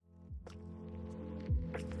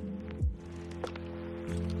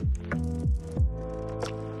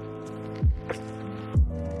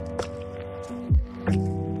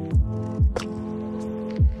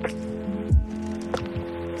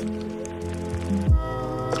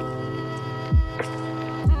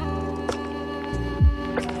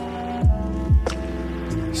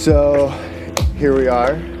So here we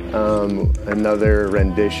are, another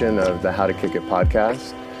rendition of the How to Kick It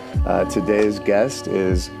podcast. Today's guest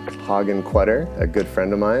is Hogen Kwetter, a good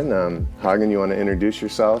friend of mine. Hogen, you want to introduce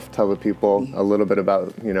yourself? Tell the people a little bit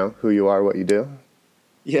about, who you are, what you do?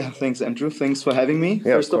 Yeah, thanks, Andrew. Thanks for having me.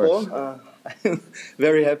 Yeah, First of all, I'm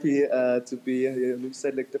very happy to be, you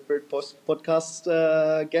said, like the third podcast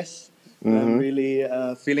guest. Mm-hmm. I'm really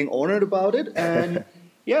feeling honored about it. And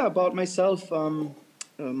yeah, about myself,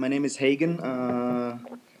 my name is Hogen.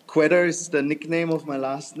 Kwetter is the nickname of my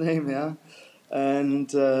last name, yeah.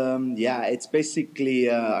 And it's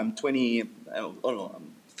basically, I'm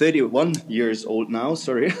 31 years old now,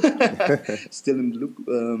 sorry. Still in the loop.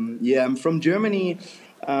 I'm from Germany.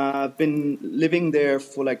 I've been living there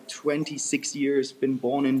for like 26 years, been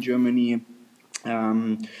born in Germany.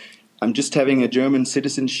 I'm just having a German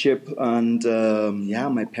citizenship, and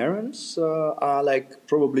my parents are like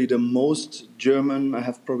probably the most German. I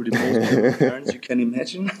have probably the most German parents you can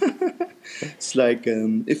imagine. It's like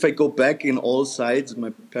if I go back in all sides, my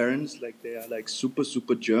parents, like, they are like super,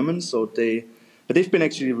 super German. So they've been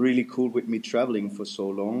actually really cool with me traveling for so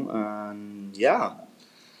long.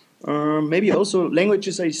 And maybe also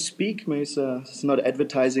languages I speak. Maybe it's not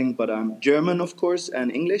advertising, but I'm German, of course,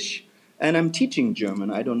 and English. And I'm teaching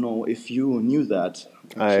German. I don't know if you knew that.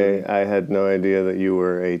 I had no idea that you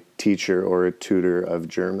were a teacher or a tutor of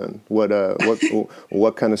German. What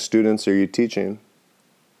kind of students are you teaching?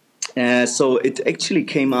 So it actually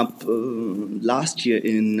came up last year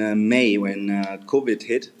in May when COVID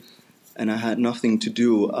hit, and I had nothing to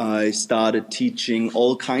do. I started teaching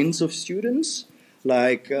all kinds of students,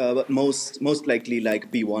 but most likely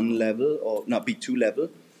like B1 level or not B2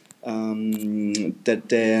 level.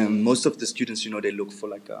 Most of the students, they look for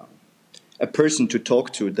like a person to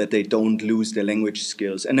talk to, that they don't lose their language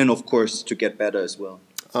skills, and then of course to get better as well.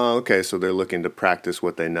 Oh, okay. So they're looking to practice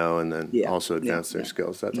what they know and then also advance their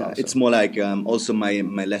skills. That's awesome. It's more like also my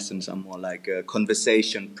lessons are more like a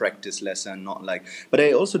conversation practice lesson, not like. But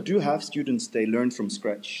I also do have students, they learn from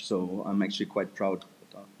scratch, so I'm actually quite proud.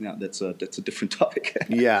 That's a different topic.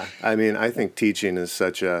 Yeah, I mean, I think teaching is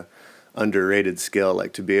such a underrated skill,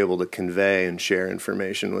 like to be able to convey and share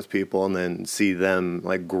information with people and then see them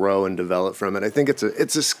like grow and develop from it. I think it's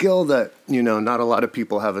a skill that, not a lot of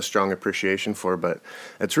people have a strong appreciation for, but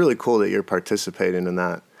it's really cool that you're participating in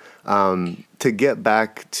that. To get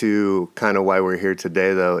back to kind of why we're here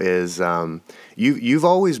today, though, is you've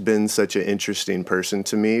always been such an interesting person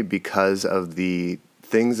to me because of the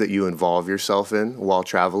things that you involve yourself in while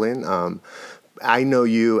traveling. I know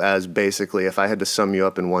you as basically, if I had to sum you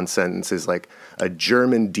up in one sentence, is like a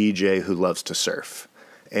German DJ who loves to surf.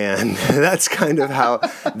 And that's kind of how,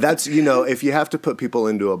 if you have to put people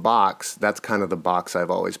into a box, that's kind of the box I've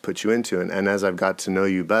always put you into. And as I've got to know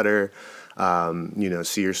you better,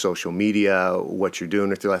 see your social media, what you're doing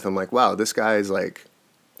with your life, I'm like, wow, this guy is like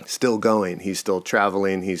still going. He's still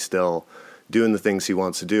traveling. He's still doing the things he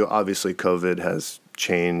wants to do. Obviously, COVID has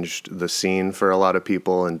changed the scene for a lot of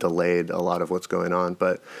people and delayed a lot of what's going on.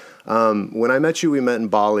 But when I met you, we met in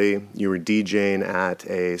Bali. You were DJing at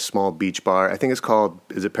a small beach bar. I think it's called,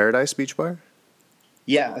 is it Paradise Beach Bar?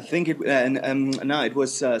 Yeah, I think it. It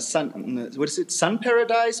was Sun. What is it? Sun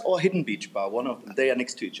Paradise or Hidden Beach Bar? One of them. They are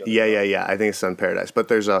next to each other. Yeah. I think it's Sun Paradise. But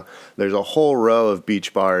there's a whole row of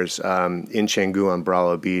beach bars in Canggu on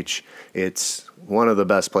Bravo Beach. It's one of the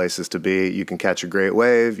best places to be. You can catch a great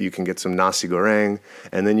wave, you can get some nasi goreng,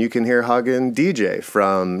 and then you can hear Hogen DJ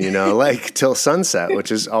from, like till sunset,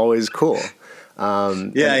 which is always cool.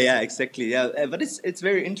 Exactly. Yeah, but it's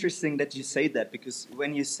very interesting that you say that, because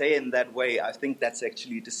when you say in that way, I think that's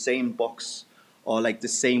actually the same box or like the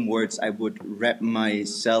same words I would wrap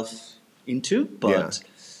myself into. But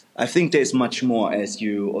I think there's much more, as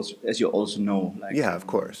you also know. Like, of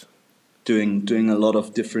course. Doing a lot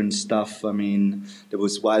of different stuff. I mean, there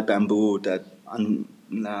was Wild Bamboo that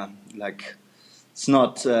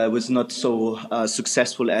was not so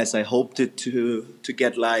successful as I hoped it to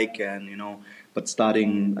get but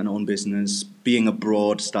starting an own business, being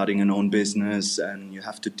abroad, starting an own business, and you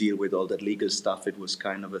have to deal with all that legal stuff. It was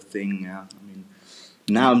kind of a thing. Yeah, I mean,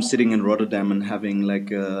 now I'm sitting in Rotterdam and having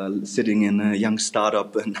sitting in a young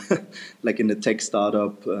startup and like in a tech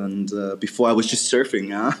startup. And before I was just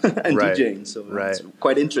surfing and DJing. So it's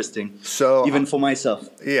quite interesting. So even for myself.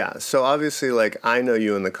 Yeah. So obviously, like, I know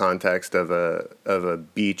you in the context of a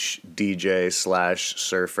beach DJ /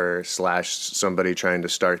 surfer / somebody trying to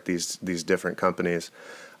start these different companies.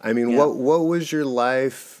 I mean, what was your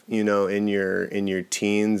life, in your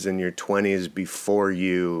teens and your 20s before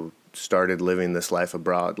you started living this life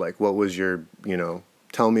abroad? Like, what was your,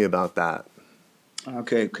 tell me about that.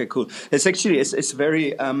 Okay, okay, cool. It's actually it's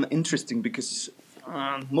very interesting because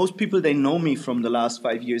most people they know me from the last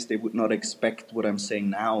 5 years. They would not expect what I'm saying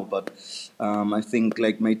now, but I think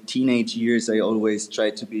like my teenage years, I always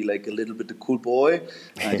tried to be like a little bit the cool boy.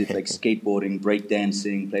 I did like skateboarding,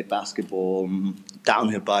 breakdancing, played basketball,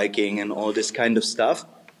 downhill biking, and all this kind of stuff.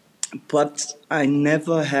 But I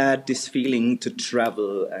never had this feeling to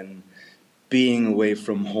travel and being away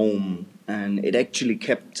from home, and it actually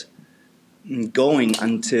kept going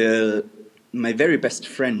until my very best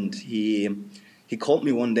friend he called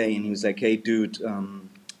me one day and he was like, "Hey, dude,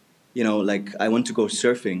 like I want to go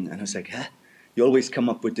surfing." And I was like, "Huh? You always come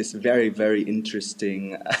up with this very very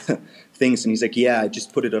interesting things." And he's like, "Yeah, I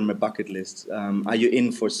just put it on my bucket list. Are you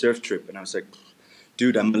in for a surf trip?" And I was like,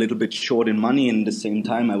 "Dude, I'm a little bit short in money, and at the same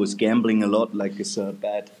time I was gambling a lot, like it's a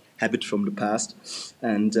bad habit from the past."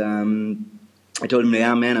 And I told him,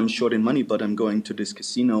 "Yeah, man, I'm short in money, but I'm going to this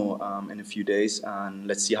casino in a few days, and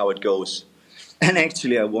let's see how it goes." And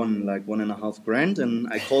actually, I won like 1.5 grand, and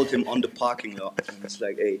I called him on the parking lot, and it's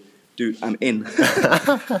like, "Hey, dude, I'm in."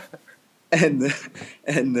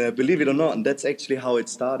 and believe it or not, and that's actually how it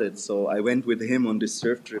started. So I went with him on this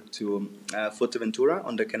surf trip to Fuerteventura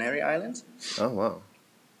on the Canary Islands. Oh wow.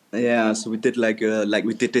 Yeah, so we did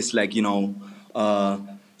we did this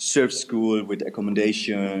surf school with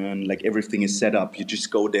accommodation, like everything is set up. You just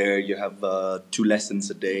go there, you have 2 lessons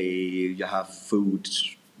a day, you have food,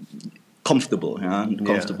 comfortable, yeah,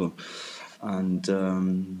 comfortable. And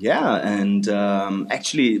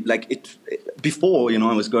actually, like before,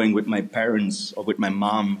 I was going with my parents or with my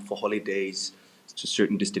mom for holidays to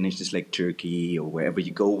certain destinations like Turkey or wherever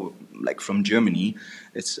you go, like from Germany.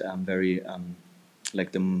 It's very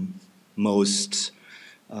like the most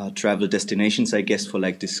travel destinations, I guess, for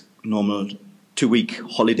like this normal 2-week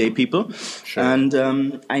holiday people. Sure. And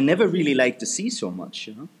I never really liked the sea so much.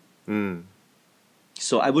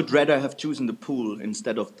 So I would rather have chosen the pool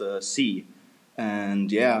instead of the sea. And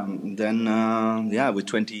then with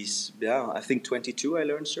 20s, I think 22, I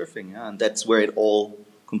learned surfing. Yeah, and that's where it all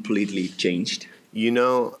completely changed.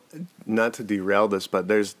 Not to derail this, but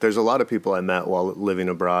there's a lot of people I met while living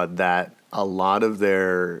abroad that a lot of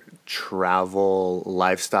their travel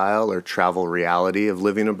lifestyle or travel reality of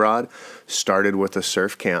living abroad started with a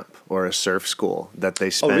surf camp or a surf school that they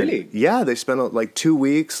spent. Oh, really? Yeah, they spent like 2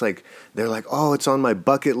 weeks. Like they're like, "Oh, it's on my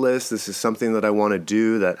bucket list. This is something that I want to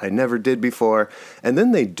do that I never did before." And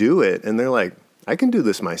then they do it and they're like, "I can do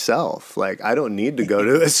this myself. Like, I don't need to go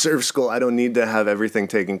to a surf school. I don't need to have everything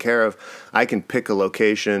taken care of. I can pick a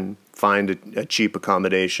location, find a cheap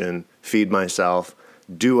accommodation, feed myself,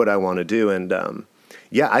 do what I want to do." And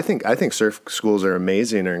I think surf schools are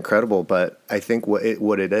amazing or incredible. But I think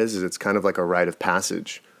what it is it's kind of like a rite of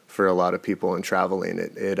passage for a lot of people in traveling.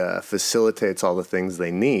 It facilitates all the things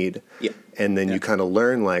they need, and then you kind of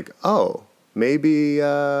learn like, oh, maybe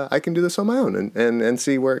I can do this on my own and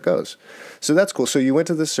see where it goes. So that's cool. So you went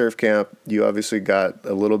to the surf camp. You obviously got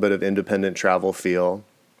a little bit of independent travel feel.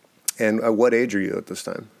 And at what age are you at this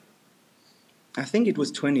time? I think it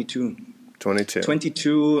was 22. 22.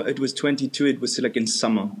 22. It was 22. It was like in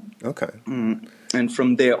summer. Okay. And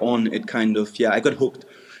from there on, it kind of, I got hooked.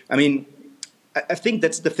 I mean, I think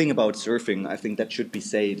that's the thing about surfing. I think that should be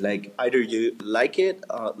said. Like, either you like it,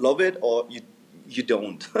 love it, or you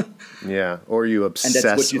don't. Yeah, or you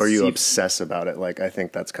obsess about it. Like, I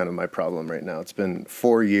think that's kind of my problem right now. It's been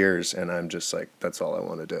 4 years and I'm just like, that's all I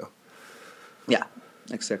want to do. Yeah,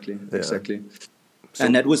 exactly. So,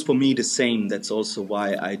 and that was for me the same. That's also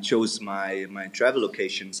why I chose my travel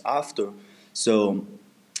locations after. So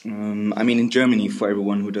I mean, in Germany, for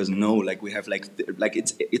everyone who doesn't know, like we have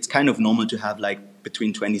it's kind of normal to have like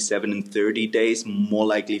between 27 and 30 days, more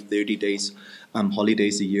likely 30 days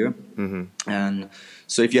holidays a year. Mm-hmm. And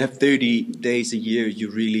so if you have 30 days a year, you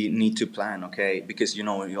really need to plan, okay? Because, you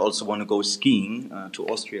also want to go skiing to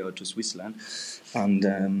Austria or to Switzerland. And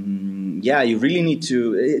you really need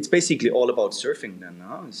to, it's basically all about surfing then,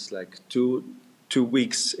 no? It's like two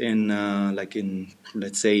weeks in,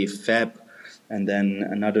 let's say, Feb, and then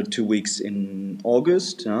another 2 weeks in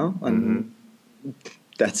August, and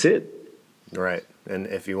that's it. Right. And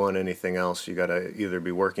if you want anything else, you got to either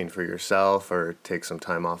be working for yourself or take some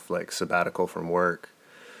time off, like sabbatical from work.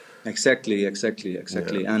 Exactly.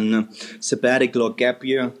 Yeah. And sabbatical or gap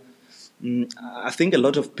year, I think a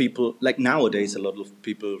lot of people, like nowadays, a lot of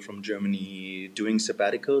people from Germany doing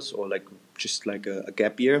sabbaticals or like just like a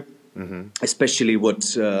gap year, especially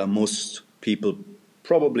what most people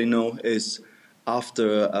probably know is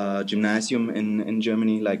after gymnasium in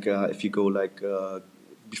Germany, like if you go like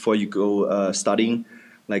before you go studying,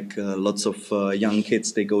 like lots of young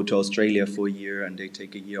kids, they go to Australia for a year and they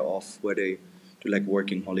take a year off where they do like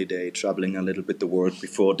working holiday, traveling a little bit the world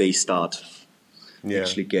before they start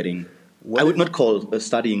actually getting. I would not call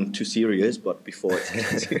studying too serious, but before it's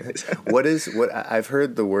getting serious. What I've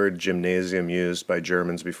heard the word gymnasium used by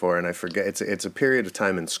Germans before, and I forget it's a period of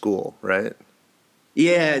time in school, right?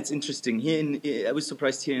 Yeah, it's interesting. I was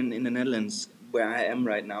surprised here in the Netherlands, where I am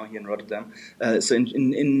right now, here in Rotterdam. So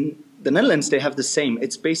in the Netherlands, they have the same.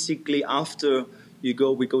 It's basically after we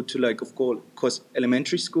go to like, of course,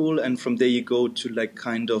 elementary school, and from there you go to like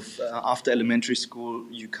kind of, after elementary school,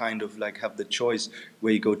 you kind of like have the choice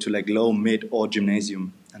where you go to like low, mid, or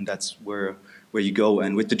gymnasium, and that's where you go.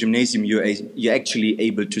 And with the gymnasium, you're actually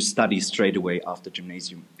able to study straight away after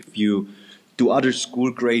gymnasium. If you do other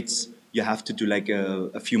school grades, you have to do like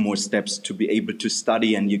a few more steps to be able to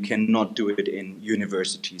study, and you cannot do it in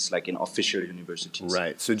universities, like in official universities.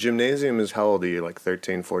 Right. So gymnasium is how old are you, like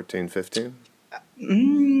 13, 14, 15?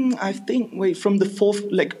 I think, from the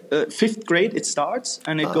fifth grade it starts,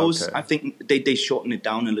 and it goes, okay. I think they shorten it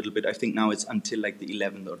down a little bit. I think now it's until like the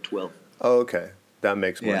 11th or 12th. Oh, okay. That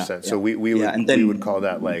makes more sense. Yeah. So we would call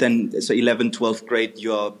that like... So 11th, 12th grade,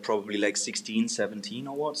 you're probably like 16, 17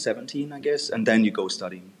 or what? 17, I guess. And then you go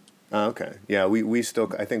studying. Okay. Yeah,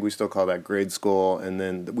 I think we still call that grade school, and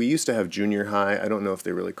then we used to have junior high. I don't know if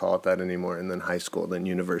they really call it that anymore, and then high school, then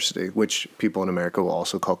university, which people in America will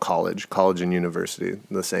also call college. College and university,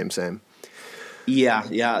 the same. Yeah.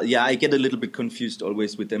 I get a little bit confused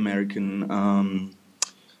always with the American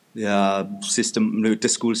system, the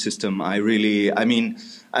school system. I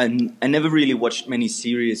never really watched many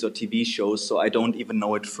series or TV shows, so I don't even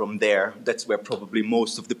know it from there. That's where probably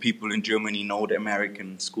most of the people in Germany know the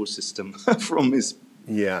American school system from.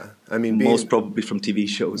 Yeah, I mean, most probably from TV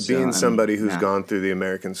shows. Being somebody who's gone through the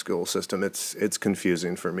American school system, it's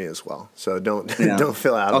confusing for me as well. So don't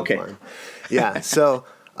feel out of line. Yeah. So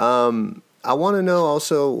I want to know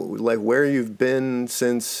also, like, where you've been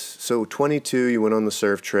since. So 22, you went on the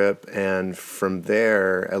surf trip, and from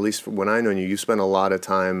there, at least when I know you, you spent a lot of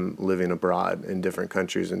time living abroad in different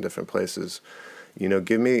countries and different places. You know,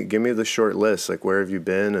 give me the short list. Like, where have you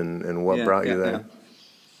been, and what brought you there?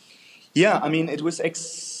 Yeah, I mean, it was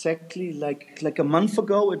exactly like a month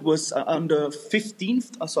ago. It was on the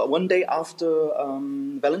 15th, so one day after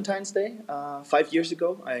Valentine's Day, 5 years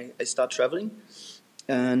ago, I started traveling.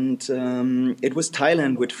 And it was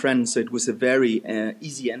Thailand with friends, so it was a very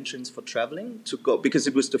easy entrance for traveling to go, because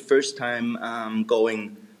it was the first time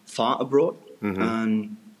going far abroad.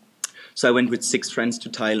 Mm-hmm. So I went with 6 friends to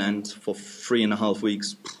Thailand for 3.5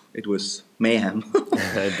 weeks. It was mayhem.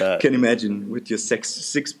 I bet. Can imagine, with your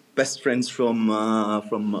six best friends from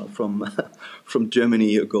Germany.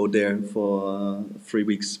 You go there for 3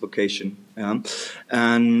 weeks vacation.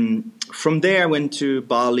 And from there I went to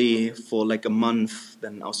Bali for like a month,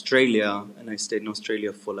 then Australia, and I stayed in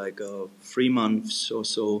Australia for like 3 months or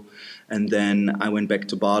so, and then I went back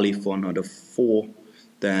to Bali for another 4.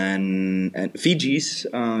 Then at Fiji's,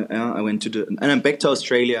 I went and I'm back to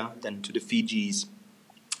Australia, then to the Fiji's.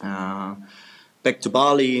 Back to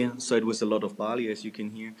Bali, so it was a lot of Bali, as you can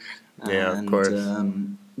hear. Yeah, of course.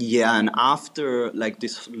 And after like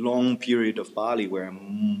this long period of Bali where I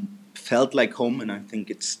felt like home, and I think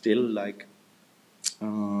it still like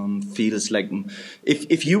feels like,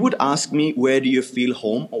 if you would ask me where do you feel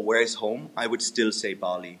home or where is home, I would still say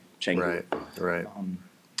Bali, Canggu. Right.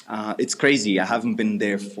 It's crazy. I haven't been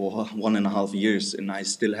there for 1.5 years, and I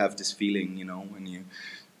still have this feeling, you know, when you.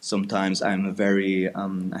 Sometimes I have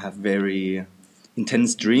very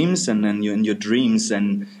intense dreams, and then you're in your dreams,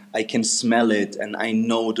 and I can smell it, and I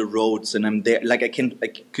know the roads, and I'm there. Like I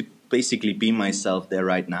could basically be myself there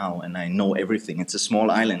right now, and I know everything. It's a small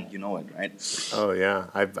island, you know it, right? Oh yeah,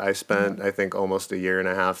 I spent I think almost 1.5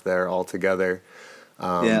 years there altogether,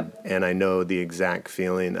 and I know the exact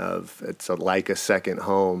feeling of it's like a second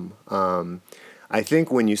home. I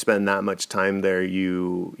think when you spend that much time there,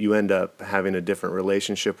 you end up having a different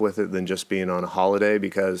relationship with it than just being on a holiday,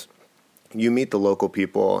 because you meet the local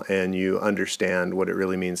people and you understand what it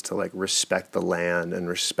really means to like respect the land and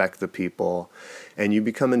respect the people, and you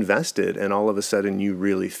become invested, and all of a sudden you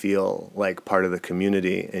really feel like part of the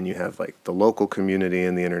community, and you have like the local community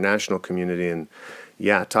and the international community, and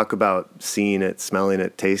yeah, talk about seeing it, smelling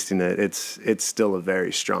it, tasting it. It's still a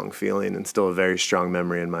very strong feeling and still a very strong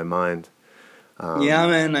memory in my mind. Yeah,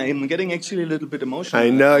 man, I'm getting actually a little bit emotional. I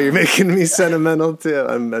know, you're making me sentimental too.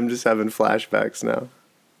 I'm just having flashbacks now.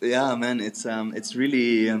 Yeah, man, it's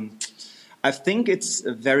really. I think it's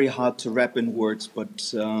very hard to wrap in words,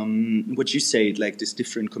 but what you say, like these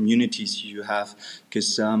different communities you have,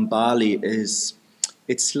 because Bali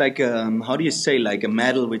it's like how do you say, like a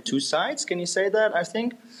medal with 2 sides? Can you say that? I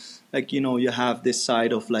think. like, you know, you have this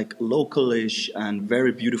side of like localish and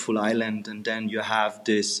very beautiful island, and then you have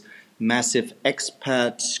this massive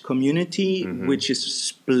expat community, which is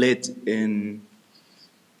split in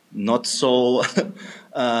not so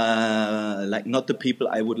like not the people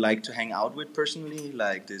I would like to hang out with personally,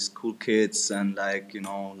 like these cool kids and like, you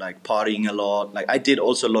know, like partying a lot. Like I did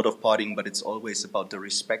also a lot of partying, but it's always about the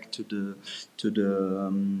respect to the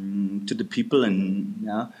people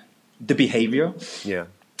and the behavior. Yeah.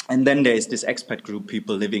 And then there's this expat group,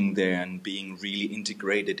 people living there and being really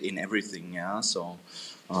integrated in everything. Yeah. So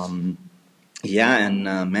man,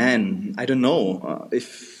 I don't know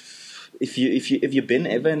if you've been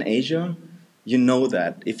ever in Asia, you know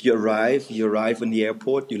that if you arrive in the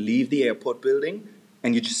airport, you leave the airport building,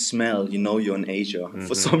 and you just smell, you know, you're in Asia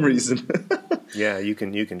for some reason. Yeah, you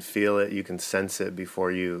can feel it, you can sense it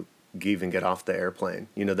before you even get off the airplane.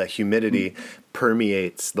 You know, that humidity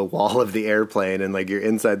permeates the wall of the airplane, and like you're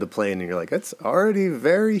inside the plane and you're like, it's already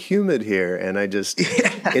very humid here. And I just,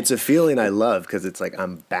 it's a feeling I love because it's like,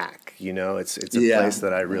 I'm back, you know, it's a place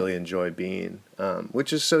that I really enjoy being,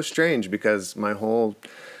 which is so strange because my whole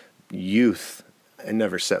youth, I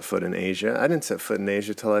never set foot in Asia. I didn't set foot in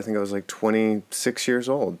Asia till I think I was like 26 years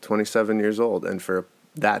old, 27 years old. And for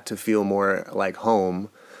that to feel more like home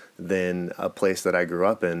than a place that I grew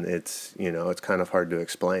up in, it's, you know, it's kind of hard to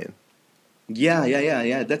explain.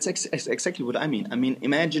 Yeah. That's exactly what I mean. I mean,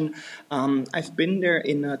 imagine I've been there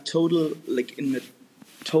in a total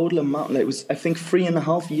amount. Like it was, I think,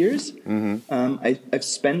 3.5 years. I've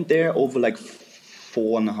spent there over like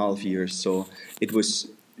 4.5 years. So it was,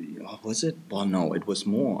 was it? Well, no, it was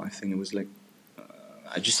more. I think it was like,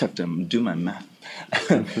 I just have to do my math.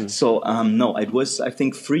 So no, it was, I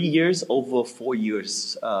think, 3 years over 4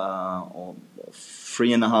 years, or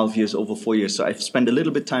 3.5 years over 4 years. So I've spent a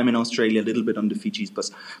little bit time in Australia, a little bit on the Fijis,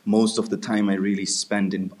 but most of the time I really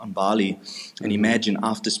spent on Bali. And imagine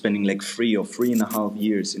after spending like 3.5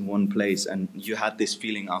 years in one place, and you had this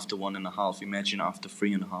feeling after 1.5. Imagine after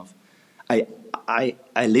 3.5. I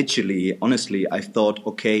literally, honestly, I thought,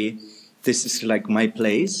 okay, this is like my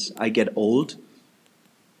place. I get old.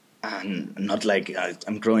 And not like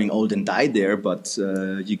I'm growing old and die there, but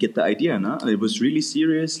you get the idea, no? It was really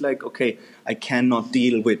serious, like, okay, I cannot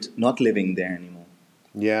deal with not living there anymore.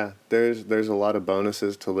 Yeah, there's a lot of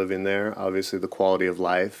bonuses to living there. Obviously, the quality of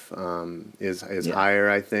life is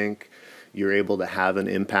higher, I think. You're able to have an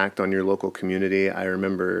impact on your local community. I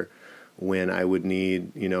remember when I would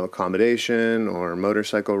need, you know, accommodation or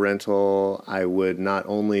motorcycle rental, I would not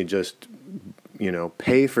only just, you know,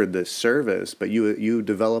 pay for this service, but you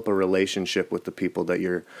develop a relationship with the people that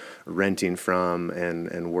you're renting from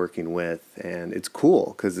and working with. And it's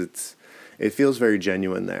cool because it feels very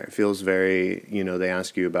genuine there. It feels very, you know, they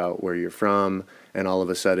ask you about where you're from, and all of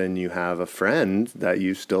a sudden you have a friend that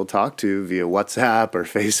you still talk to via WhatsApp or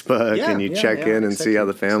Facebook, and you check in and see how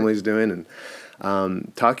the family's doing.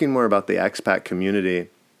 And talking more about the expat community,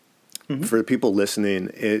 for the people listening,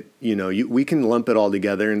 we can lump it all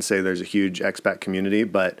together and say there's a huge expat community,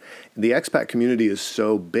 but the expat community is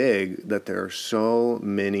so big that there are so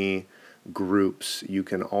many groups. You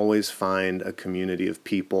can always find a community of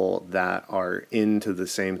people that are into the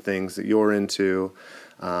same things that you're into.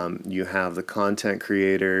 You have the content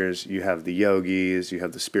creators, you have the yogis, you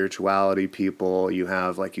have the spirituality people, you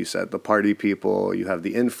have, like you said, the party people, you have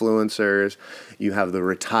the influencers, you have the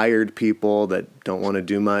retired people that don't want to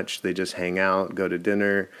do much, they just hang out, go to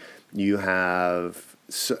dinner. You have,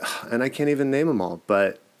 and I can't even name them all,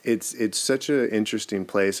 but it's such an interesting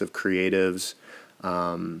place of creatives,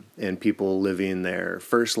 and people living their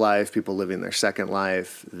first life, people living their second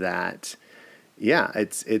life, that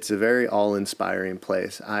it's a very awe-inspiring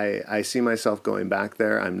place. I see myself going back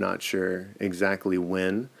there. I'm not sure exactly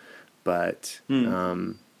when, but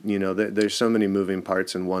there's so many moving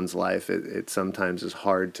parts in one's life. It sometimes is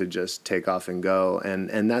hard to just take off and go.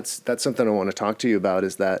 And that's something I want to talk to you about,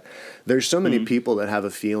 is that there's so many people that have a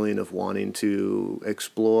feeling of wanting to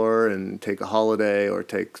explore and take a holiday or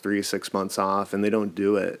take 3-6 months off, and they don't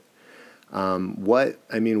do it.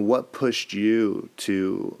 What pushed you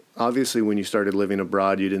to, obviously when you started living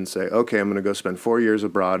abroad, you didn't say, okay, I'm going to go spend 4 years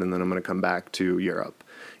abroad and then I'm going to come back to Europe.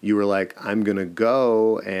 You were like, I'm going to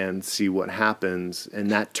go and see what happens. And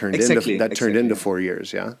that turned into 4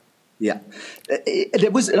 years. Yeah. Yeah.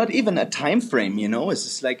 There was not even a time frame, it's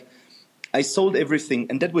just like, I sold everything,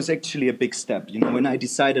 and that was actually a big step. When I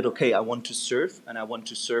decided, okay, I want to surf, and I want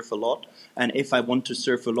to surf a lot, and if I want to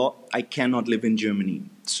surf a lot, I cannot live in Germany.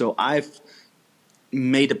 So I've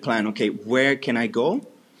made a plan. Okay, where can I go?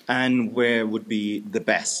 and where would be the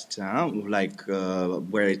best, like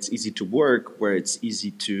where it's easy to work, where it's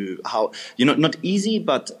easy to not easy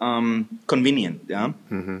but convenient, yeah.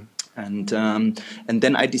 And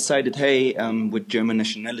then I decided, hey, with German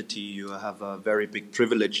nationality, you have a very big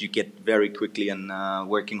privilege. You get very quickly a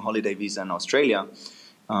working holiday visa in Australia.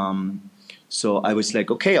 So I was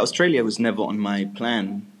like, okay, Australia was never on my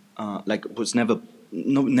plan. Was never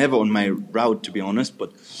on my route, to be honest.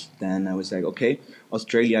 But then I was like, okay,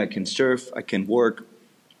 Australia, I can surf, I can work,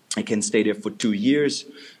 I can stay there for 2 years.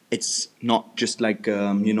 It's not just like,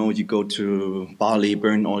 you go to Bali,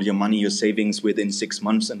 burn all your money, your savings within 6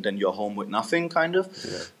 months, and then you're home with nothing, kind of.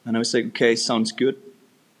 Yeah. And I was like, okay, sounds good.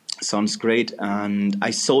 Sounds great. And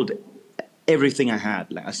I sold everything I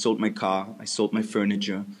had. Like, I sold my car, I sold my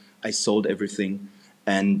furniture, I sold everything.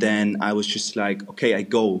 And then I was just like, okay, I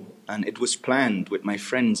go. And it was planned with my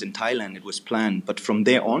friends in Thailand. It was planned. But from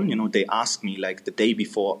there on, they asked me, like, the day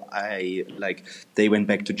before they went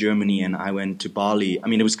back to Germany and I went to Bali. I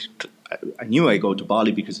mean, I knew I go to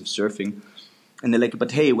Bali because of surfing. And they're like,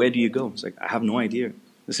 but hey, where do you go? It's like, I have no idea.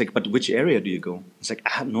 It's like, but which area do you go? It's like,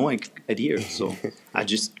 I have no idea. So I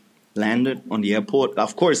just landed on the airport.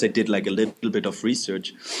 Of course, I did like a little bit of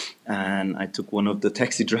research, and I took one of the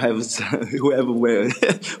taxi drivers,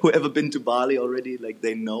 whoever been to Bali already, like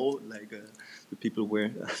they know, like the people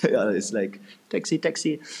where it's like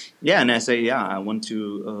taxi, yeah. And I say, yeah, I want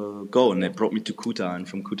to go, and they brought me to Kuta, and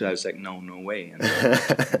from Kuta I was like, no way,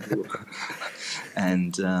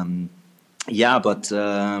 and yeah, but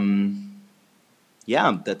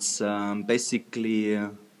yeah, that's basically,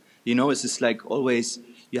 it's just like always.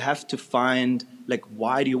 You have to find, like,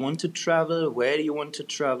 why do you want to travel? Where do you want to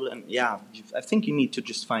travel? And yeah, I think you need to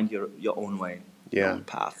just find your own way, your own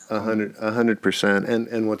path. 100%.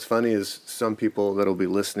 And what's funny is some people that'll be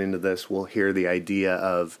listening to this will hear the idea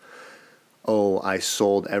of, oh, I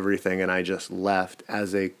sold everything and I just left,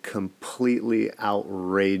 as a completely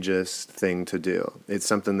outrageous thing to do. It's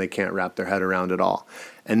something they can't wrap their head around at all.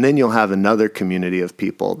 And then you'll have another community of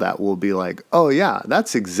people that will be like, oh yeah,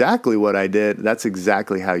 that's exactly what I did. That's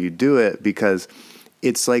exactly how you do it, because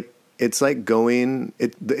it's like going,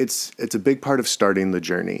 it's a big part of starting the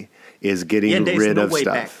journey is getting rid of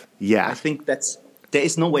stuff. Back. Yeah. I think there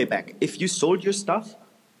is no way back. If you sold your stuff,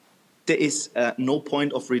 there is no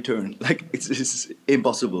point of return. Like, it's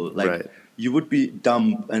impossible. Like, right. You would be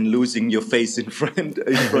dumb and losing your face in front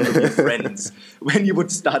of your friends when you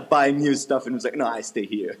would start buying new stuff, and it's like, no, I stay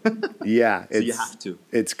here. Yeah, so you have to.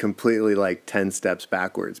 It's completely like 10 steps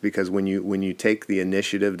backwards, because when you take the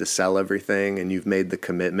initiative to sell everything and you've made the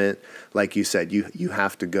commitment, like you said, you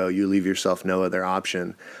have to go. You leave yourself no other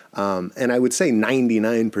option. And I would say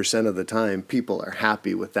 99% of the time, people are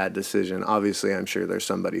happy with that decision. Obviously, I'm sure there's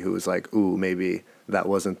somebody who was like, ooh, maybe that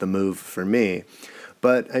wasn't the move for me.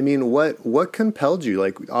 But I mean, what compelled you?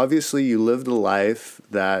 Like, obviously you lived a life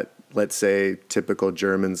that, let's say, typical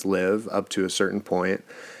Germans live up to a certain point,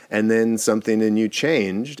 and then something in you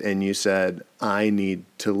changed and you said, I need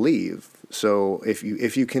to leave. So if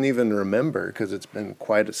you can even remember, because it's been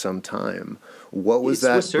quite some time, what was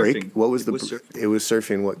that break? What was it was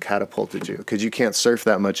surfing. What catapulted you? Because you can't surf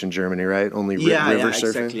that much in Germany, right? Only river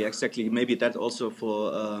surfing. Exactly. Maybe that also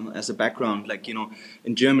for as a background, like,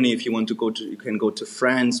 in Germany, if you want to go to, you can go to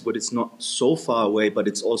France, but it's not so far away. But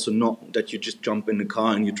it's also not that you just jump in the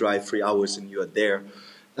car and you drive 3 hours and you are there.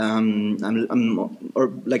 I'm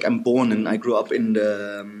born and I grew up in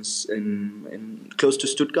close to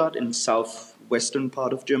Stuttgart, in southwestern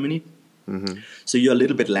part of Germany. Mm-hmm. So you're a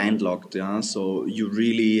little bit landlocked, yeah. So you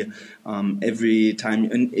really every time,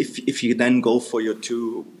 and if you then go for your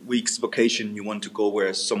 2 weeks vacation, you want to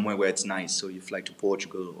go somewhere where it's nice. So you fly to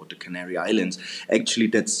Portugal or the Canary Islands. Actually,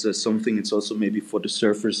 that's something. It's also maybe for the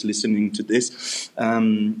surfers listening to this.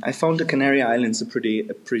 I found the Canary Islands a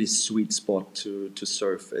pretty sweet spot to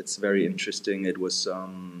surf. It's very interesting. It was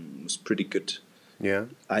pretty good. Yeah,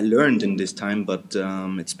 I learned in this time, but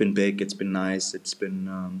it's been big. It's been nice. It's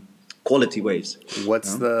been quality waves.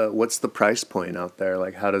 What's the price point out there?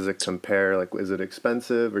 Like, how does it compare? Like, is it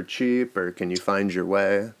expensive or cheap, or can you find your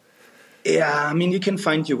way? Yeah, I mean, you can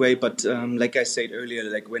find your way, but like I said earlier,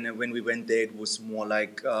 like when we went there, it was more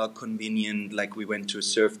like convenient. Like, we went to a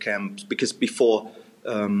surf camp because before,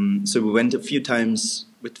 so we went a few times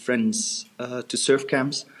with friends to surf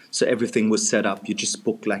camps. So everything was set up. You just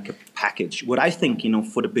book like a package. What I think,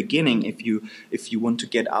 for the beginning, if you want to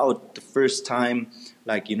get out the first time,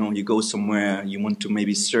 like, you know, you go somewhere, you want to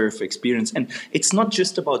maybe surf experience. And it's not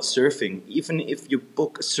just about surfing. Even if you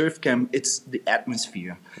book a surf camp, it's the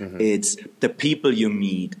atmosphere. It's the people you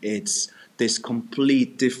meet. It's this complete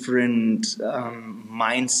different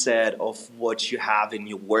mindset of what you have in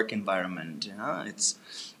your work environment. Yeah?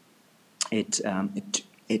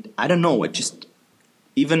 I don't know, it just,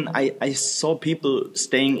 even I saw people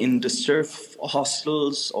staying in the surf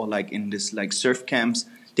hostels or like in this like surf camps.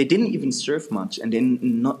 They didn't even surf much and they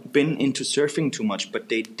not been into surfing too much, but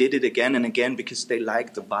they did it again and again because they like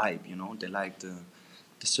the vibe, you know, they like the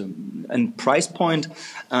and price point.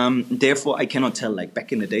 Therefore, I cannot tell. Like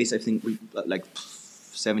back in the days, I think we like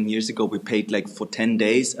 7 years ago, we paid like for 10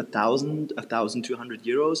 days 1,200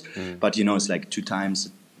 euros. But you know, it's like 2 times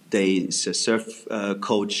a day. It's a surf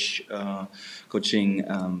coaching.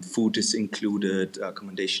 Food is included.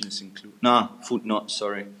 Accommodation is included. Food not.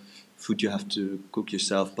 Sorry, food you have to cook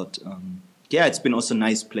yourself. But yeah, it's been also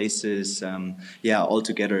nice places. Yeah,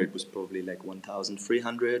 altogether it was probably like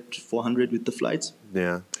 1,300, 400 with the flights.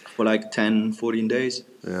 Yeah. For like 10, 14 days.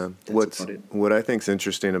 Yeah. What I think is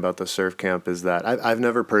interesting about the surf camp is that I've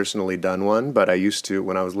never personally done one, but I used to.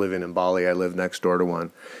 When I was living in Bali, I lived next door to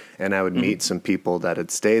one, and I would meet some people that had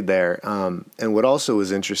stayed there. And what also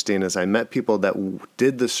was interesting is I met people that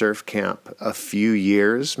did the surf camp a few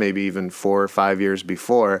years, maybe even 4 or 5 years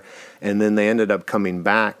before, and then they ended up coming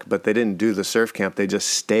back, but they didn't do the surf camp. They just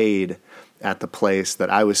stayed at the place that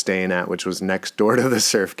I was staying at, which was next door to the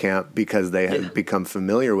surf camp, because they had become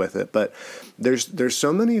familiar with it. But there's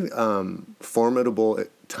so many formidable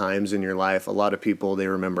times in your life. A lot of people, they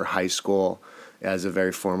remember high school as a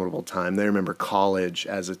very formidable time. They remember college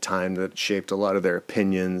as a time that shaped a lot of their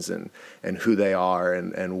opinions and who they are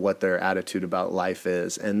and what their attitude about life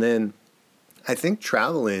is. And then I think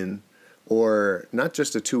traveling, or not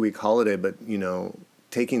just a 2-week holiday, but, you know,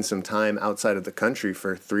 taking some time outside of the country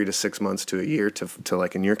for 3 to 6 months to a year to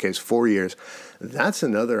like in your case 4 years, that's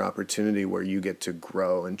another opportunity where you get to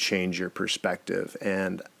grow and change your perspective.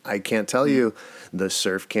 And I can't tell you, the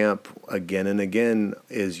surf camp again and again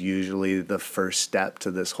is usually the first step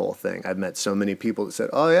to this whole thing. I've met so many people that said,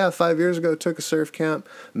 oh yeah, 5 years ago took a surf camp,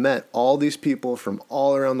 met all these people from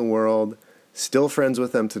all around the world, still friends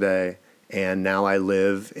with them today, and now I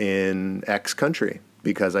live in X country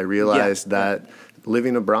because I realized that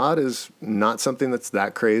living abroad is not something that's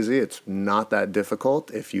that crazy. It's not that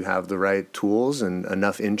difficult. If you have the right tools and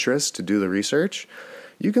enough interest to do the research,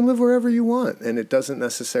 you can live wherever you want. And it doesn't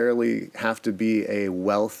necessarily have to be a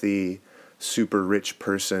wealthy, super rich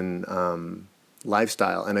person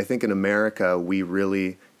lifestyle. And I think in America, we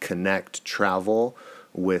really connect travel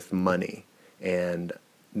with money. And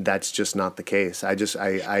that's just not the case.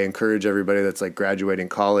 I encourage everybody that's like graduating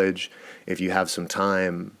college, if you have some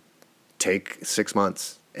time, take 6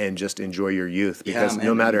 months and just enjoy your youth, because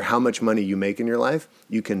no matter how much money you make in your life,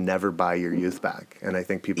 you can never buy your youth back. And I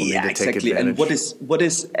think people need to take advantage. And what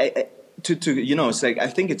is to you know, it's like, I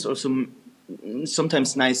think it's also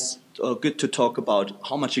sometimes nice or good to talk about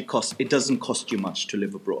how much it costs. It doesn't cost you much to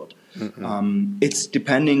live abroad. It's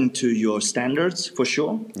depending to your standards for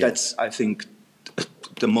sure. That's, I think,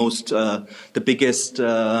 the biggest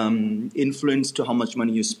influence to how much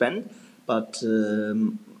money you spend. But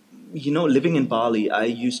you know, living in Bali, I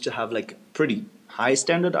used to have like pretty high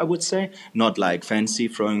standard, I would say. Not like fancy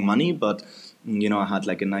throwing money, but you know, I had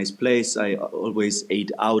like a nice place. I always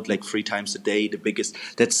ate out like 3 times a day. The biggest.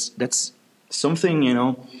 That's something, you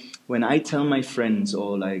know. When I tell my friends,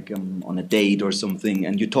 or like on a date or something,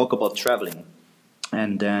 and you talk about traveling,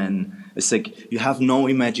 and then it's like you have no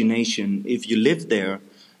imagination. If you live there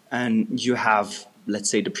and you have, let's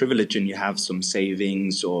say, the privilege, and you have some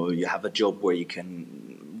savings, or you have a job where you can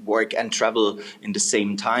work and travel in the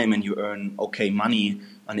same time, and you earn okay money.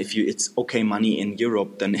 And if it's okay money in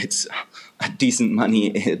Europe, then it's a decent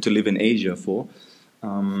money to live in Asia for.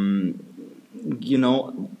 You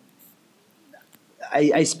know,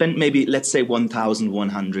 I spent maybe, let's say,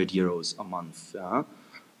 1,100 euros a month.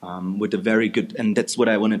 With a very good, and that's what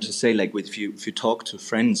I wanted to say. Like, if you talk to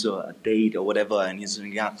friends or a date or whatever, and you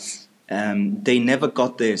say, they never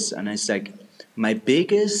got this, and it's like, my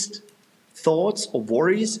biggest thoughts or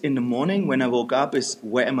worries in the morning when I woke up is,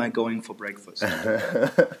 where am I going for breakfast?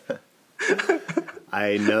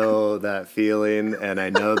 I know that feeling, and I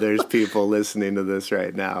know there's people listening to this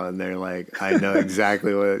right now, and they're like, I know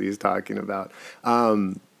exactly what he's talking about.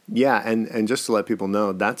 Yeah, and just to let people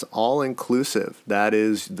know, that's all inclusive. That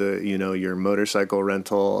is your motorcycle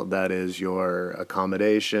rental, that is your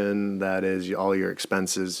accommodation, that is all your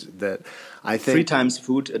expenses. That I think 3 times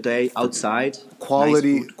food a day outside,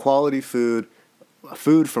 quality food,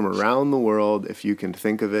 food from around the world. If you can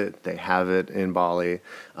think of it, they have it in Bali.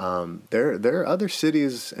 There are other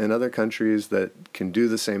cities and other countries that can do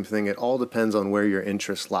the same thing. It all depends on where your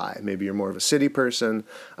interests lie. Maybe you're more of a city person.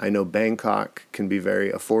 I know Bangkok can be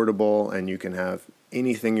very affordable, and you can have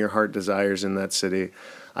anything your heart desires in that city.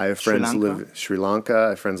 I have friends live in Sri Lanka. I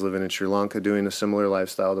have friends living in Sri Lanka doing a similar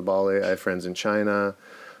lifestyle to Bali. I have friends in China.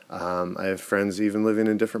 I have friends even living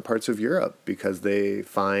in different parts of Europe because they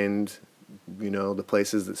find, the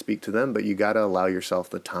places that speak to them. But you got to allow yourself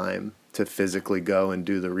the time to physically go and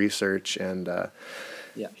do the research. And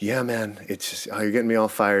yeah, man, it's just, you're getting me all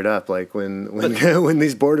fired up. Like when when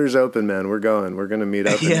these borders open, man, we're going to meet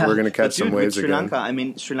up and we're going to catch some waves Sri again. Lanka, I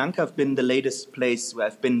mean, Sri Lanka have been the latest place where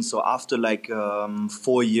I've been. So after like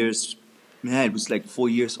 4 years, it was like 4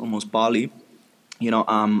 years almost Bali.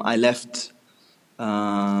 I left.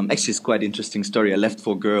 Actually, it's quite an interesting story. I left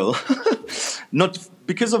for a girl, not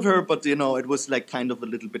because of her, but it was like kind of a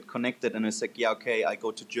little bit connected. And I was like, yeah, okay, I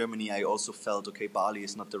go to Germany. I also felt, okay, Bali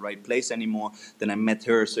is not the right place anymore. Then I met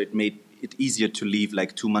her, so it made it easier to leave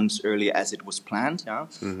like 2 months earlier as it was planned. Yeah,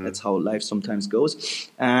 That's how life sometimes goes.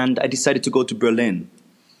 And I decided to go to Berlin.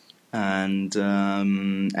 And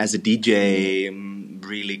as a DJ,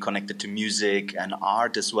 really connected to music and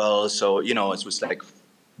art as well. So, it was like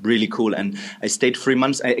really cool. And I stayed 3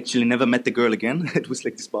 months. I actually never met the girl again. It was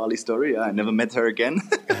like this Bali story. I never met her again.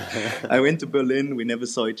 I went to Berlin. We never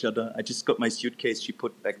saw each other. I just got my suitcase. She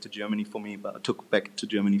put back to Germany for me, but took back to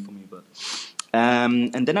Germany for me. But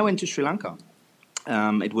and then I went to Sri Lanka.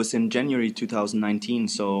 It was in January 2019.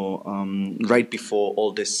 So right before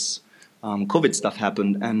all this COVID stuff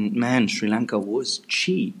happened. And man, Sri Lanka was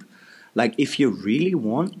cheap. Like if you really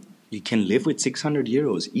want, you can live with 600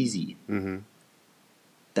 euros easy.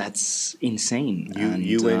 That's insane.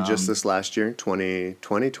 You went just this last year,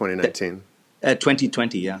 2020, 2019?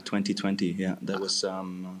 2020, yeah, 2020, yeah. That was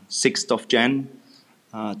 6th of Jan,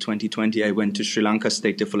 2020. I went to Sri Lanka,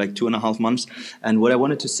 stayed there for like 2.5 months. And what I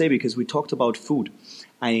wanted to say, because we talked about food,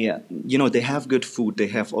 they have good food. They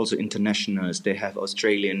have also internationals. They have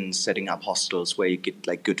Australians setting up hostels where you get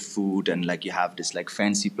like good food and like you have this like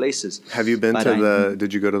fancy places. Have you been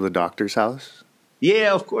did you go to the doctor's house?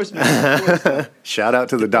 Yeah, of course, man. Of course. Shout out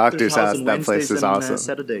to the doctor's house. That Wednesdays place is awesome.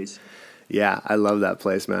 Saturdays. Yeah, I love that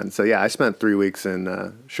place, man. So yeah, I spent 3 weeks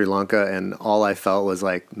in Sri Lanka, and all I felt was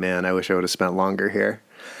like, man, I wish I would have spent longer here.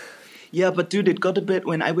 Yeah, but dude, it got a bit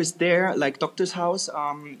when I was there, like doctor's house.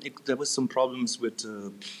 There was some problems with,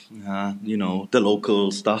 the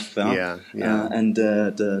local stuff. Yeah. And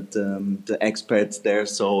the expats there,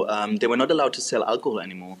 so they were not allowed to sell alcohol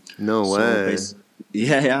anymore. No way.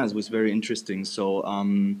 Yeah, it was very interesting. So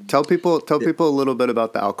tell people a little bit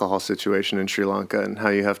about the alcohol situation in Sri Lanka and how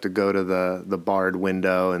you have to go to the barred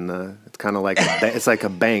window and it's kind of like it's like a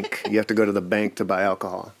bank. You have to go to the bank to buy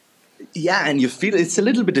alcohol. Yeah, and you feel it's a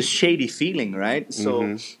little bit a shady feeling, right?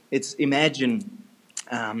 So it's imagine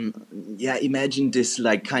this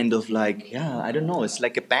like kind of like, I don't know, it's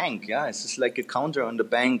like a bank. Yeah, it's just like a counter on the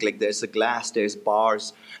bank. Like there's a glass, there's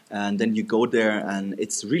bars, and then you go there, and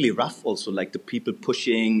it's really rough. Also, like the people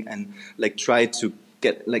pushing and like try to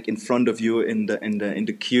get like in front of you in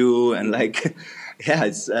the queue, and like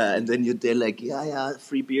it's and then they're like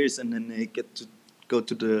free beers, and then they get to go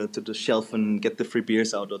to the shelf and get the free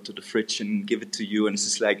beers out or to the fridge and give it to you, and it's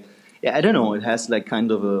just like I don't know. It has like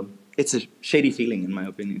kind of it's a shady feeling, in my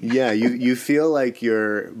opinion. Yeah, you feel like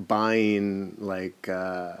you're buying like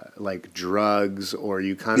drugs, or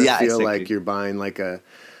you kind of feel like you're buying like a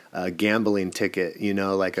gambling ticket,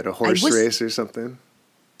 like at a horse race or something.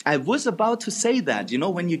 I was about to say that,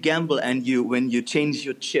 when you gamble and when you change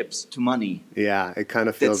your chips to money. Yeah, it kind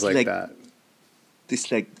of feels like that. This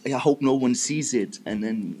I hope no one sees it, and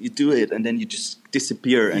then you do it, and then you just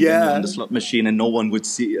disappear, and then you're on the slot machine, and no one would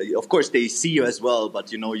see. Of course, they see you as well, but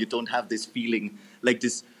you don't have this feeling, like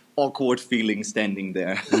this awkward feeling standing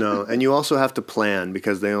there. No, and you also have to plan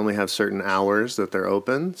because they only have certain hours that they're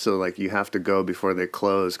open, so like you have to go before they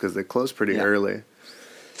close because they close pretty early.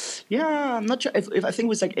 Yeah, I'm not sure if I think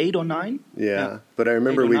it was like 8 or 9. Yeah, but I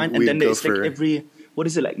remember we and then go it's for like every. What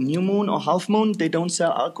is it, like new moon or half moon? They don't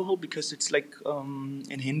sell alcohol because it's like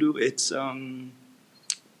in Hindu it's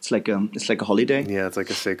like a holiday. Yeah, it's like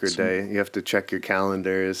a sacred day. You have to check your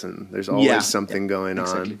calendars, and there's always something going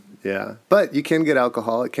on. Yeah, but you can get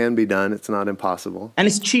alcohol. It can be done. It's not impossible, and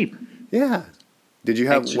it's cheap. Yeah. Did you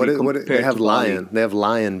have what they have Lion? They have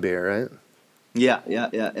Lion beer, right? Yeah.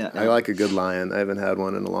 I like a good Lion. I haven't had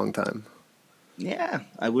one in a long time. Yeah,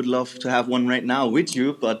 I would love to have one right now with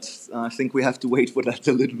you, but I think we have to wait for that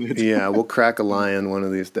a little bit. Yeah, we'll crack a Lion one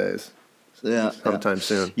of these days. Yeah, sometime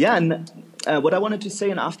soon. Yeah, and what I wanted to say,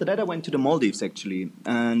 and after that I went to the Maldives actually,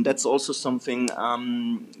 and that's also something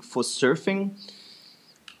for surfing.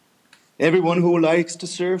 Everyone who likes to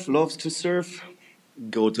surf, loves to surf,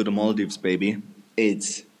 go to the Maldives, baby.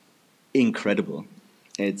 It's incredible.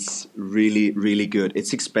 It's really, really good.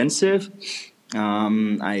 It's expensive.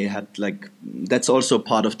 I had like, that's also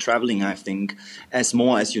part of traveling, I think. As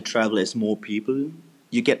more as you travel, as more people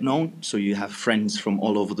you get known, so you have friends from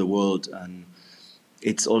all over the world, and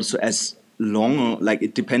it's also as long, like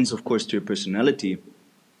it depends of course to your personality,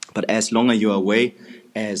 but as longer you're away,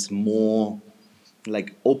 as more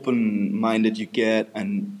like open-minded you get,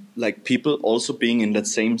 and like people also being in that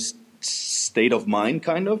same state of mind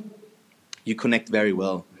kind of, you connect very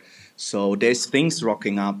well. So there's things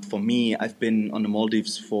rocking up. For me, I've been on the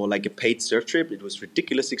Maldives for like a paid surf trip. It was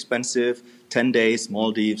ridiculous expensive. 10 days,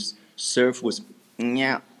 Maldives. Surf was,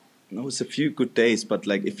 yeah, it was a few good days. But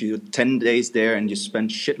like if you're 10 days there and you spend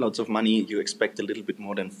shitloads of money, you expect a little bit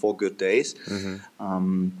more than 4 good days.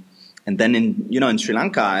 And then in Sri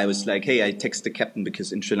Lanka, I was like, hey, I text the captain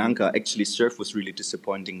because in Sri Lanka, actually surf was really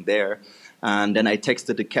disappointing there. And then I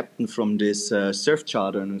texted the captain from this surf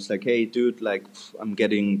charter and I was like, hey, dude, like I'm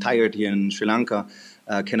getting tired here in Sri Lanka.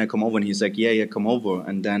 Can I come over? And he's like, yeah, come over.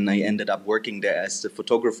 And then I ended up working there as the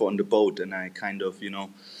photographer on the boat. And I kind of,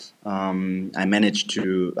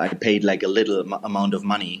 I paid like a little amount of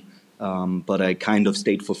money, but I kind of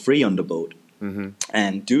stayed for free on the boat.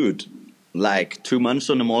 And dude, like 2 months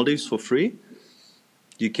on the Maldives for free.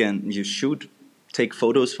 You shoot, take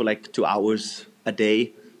photos for like 2 hours a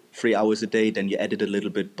day, 3 hours a day, then you edit a little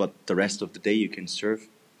bit, but the rest of the day you can surf.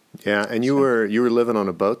 Yeah, and you were living on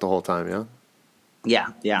a boat the whole time, yeah?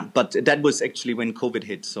 Yeah. But that was actually when COVID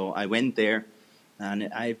hit. So I went there and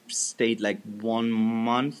I stayed like 1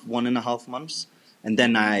 month, 1.5 months. And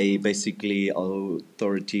then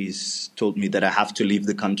authorities told me that I have to leave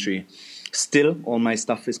the country. Still, all my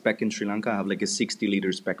stuff is back in Sri Lanka. I have like a 60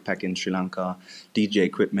 liters backpack in Sri Lanka. DJ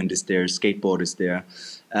equipment is there, skateboard is there.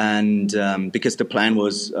 And because the plan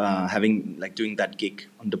was doing that gig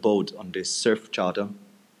on the boat on this surf charter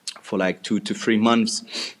for like 2 to 3 months,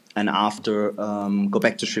 and after go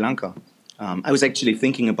back to Sri Lanka. I was actually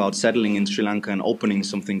thinking about settling in Sri Lanka and opening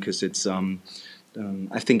something because it's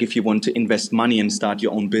I think if you want to invest money and start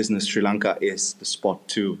your own business, Sri Lanka is the spot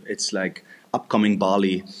too. It's like upcoming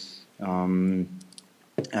Bali. And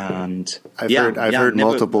I've heard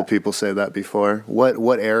multiple people say that before.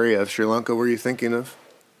 What area of Sri Lanka were you thinking of?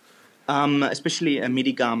 Especially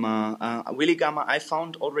Midigama. Wiligama I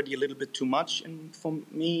found already a little bit too much for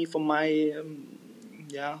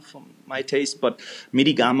my taste, but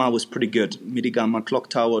Midigama was pretty good. Midigama Clock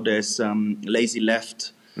Tower, there's Lazy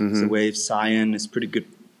Left, the wave, Cyan is pretty good.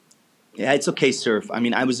 Yeah, it's okay surf. I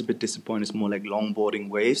mean, I was a bit disappointed. It's more like longboarding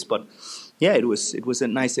waves, but yeah, it was a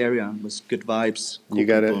nice area. It was good vibes. Cool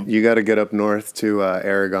you gotta get up north to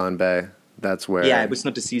Aragon Bay. That's where. Yeah, it was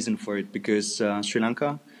not the season for it because Sri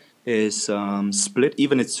Lanka is split.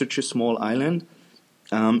 Even it's such a small island,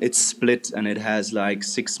 it's split and it has like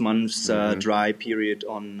 6 months dry period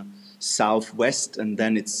on southwest, and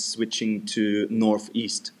then it's switching to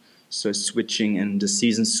northeast. So switching, and the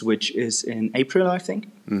season switch is in April, I think.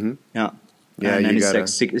 Yeah, and then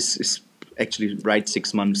it's actually right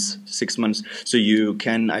 6 months. 6 months. So you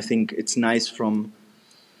can, I think it's nice from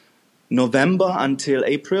November until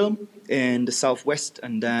April in the southwest,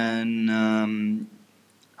 and then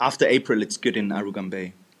after April it's good in Aragon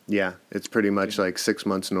Bay. Yeah, it's pretty much like 6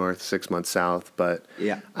 months north, 6 months south. But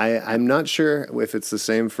yeah, I'm not sure if it's the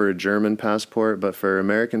same for a German passport, but for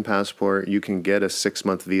American passport, you can get a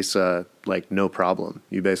 6-month visa like no problem.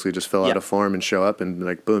 You basically just fill out a form and show up, and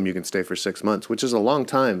like boom, you can stay for 6 months, which is a long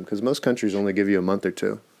time because most countries only give you a month or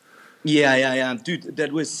 2. Yeah. Dude,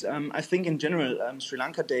 that was, I think in general, Sri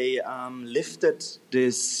Lanka, they lifted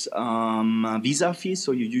this visa fee.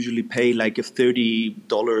 So you usually pay like a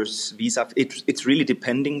 $30 visa. It's really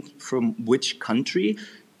depending from which country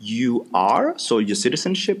you are. So your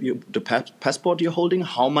citizenship, the passport you're holding,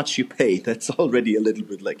 how much you pay. That's already a little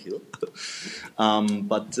bit like hill.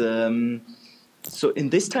 So in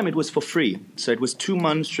this time it was for free. So it was 2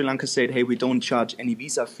 months. Sri Lanka said, hey, we don't charge any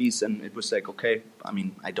visa fees. And it was like, okay, I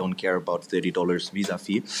mean, I don't care about $30 visa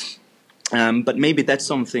fee. But maybe that's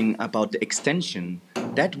something about the extension.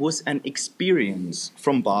 That was an experience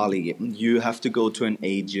from Bali. You have to go to an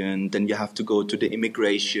agent, then you have to go to the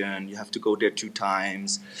immigration. You have to go there 2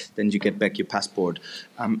 times. Then you get back your passport.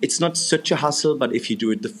 It's not such a hassle, but if you do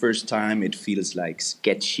it the first time, it feels like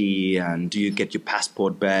sketchy. And do you get your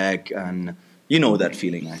passport back? And you know that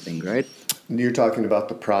feeling, I think, right? You're talking about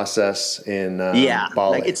the process in Yeah,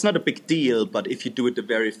 Bali. like it's not a big deal, but if you do it the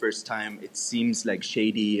very first time, it seems like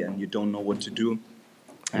shady and you don't know what to do.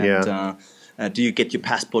 And Yeah. do you get your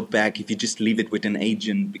passport back if you just leave it with an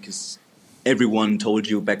agent because everyone told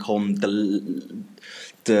you back home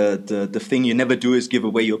the thing you never do is give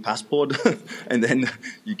away your passport, and then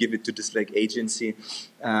you give it to this like agency.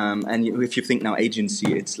 And if you think now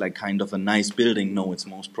agency, it's like kind of a nice building. No, it's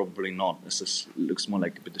most probably not. It looks more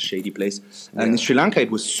like a bit of a shady place. And in Sri Lanka,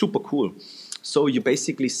 it was super cool. So you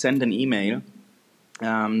basically send an email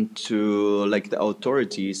to like the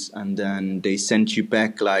authorities, and then they send you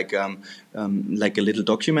back like a little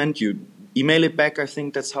document. You email it back. I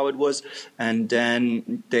think that's how it was, and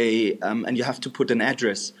then they and you have to put an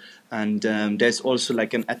address. And there's also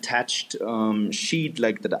like an attached sheet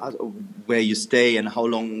like that where you stay and how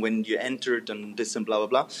long when you entered and this and blah blah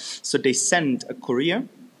blah. So they send a courier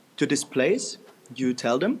to this place. You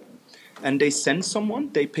tell them, and they send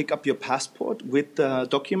someone. They pick up your passport with the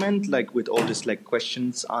document, like with all this like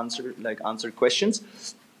questions, answered questions.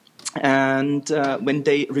 And when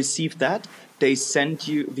they receive that, they send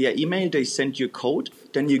you via email. They send you a code.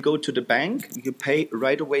 Then you go to the bank. You pay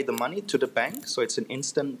right away the money to the bank, so it's an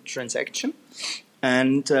instant transaction.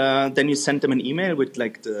 And then you send them an email with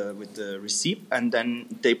like with the receipt, and then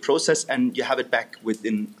they process, and you have it back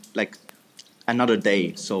within like another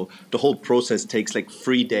day. So the whole process takes like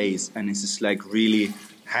 3 days, and it's just like really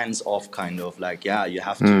hands off kind of like, yeah, you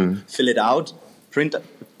have to fill it out, print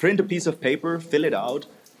a piece of paper, fill it out,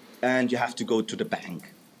 and you have to go to the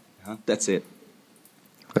bank. That's it.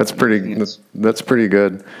 That's pretty. That's pretty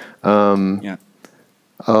good. Yeah.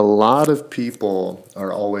 A lot of people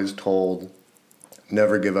are always told,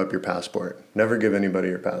 never give up your passport. Never give anybody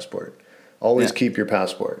your passport. Always keep your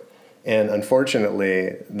passport. And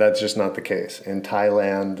unfortunately, that's just not the case. In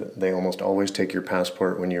Thailand, they almost always take your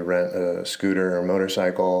passport when you rent a scooter or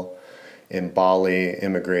motorcycle. In Bali,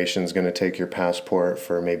 immigration is going to take your passport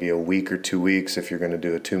for maybe a week or 2 weeks if you're going to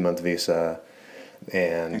do a 2-month visa.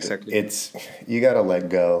 And you got to let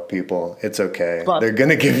go, people. It's okay. But they're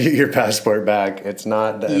going to give you your passport back. It's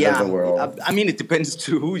not the end of the world. I mean, it depends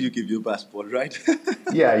to who you give your passport, right?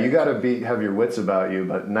 Yeah, you got to have your wits about you,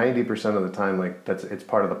 but 90% of the time, like it's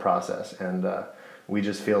part of the process. And we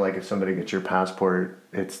just feel like if somebody gets your passport,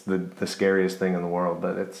 it's the scariest thing in the world,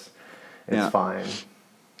 but it's fine.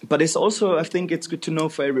 But it's also, I think it's good to know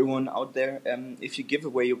for everyone out there, if you give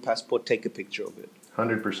away your passport, take a picture of it.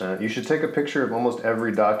 100%. You should take a picture of almost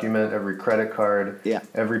every document, every credit card,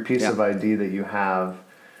 every piece of ID that you have,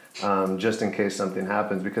 just in case something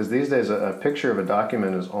happens. Because these days, a picture of a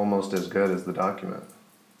document is almost as good as the document.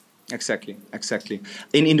 Exactly.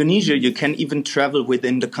 In Indonesia, you can even travel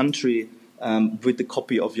within the country with the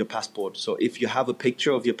copy of your passport. So if you have a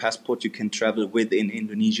picture of your passport, you can travel within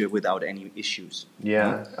Indonesia without any issues.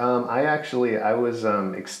 Yeah. I was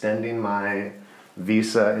extending my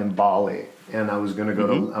visa in Bali, and I was going to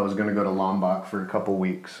go to Lombok for a couple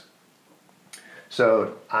weeks.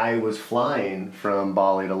 So I was flying from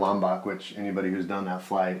Bali to Lombok, which anybody who's done that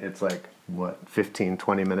flight, it's like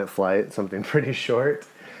 15-20 minute flight, something pretty short.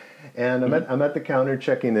 And I'm at the counter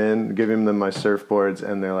checking in, giving them my surfboards,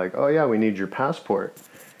 and they're like, "Oh yeah, we need your passport."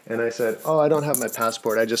 And I said, "Oh, I don't have my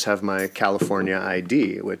passport. I just have my California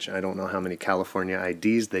ID," which I don't know how many California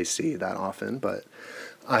IDs they see that often, but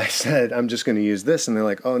I said, "I'm just going to use this." And they're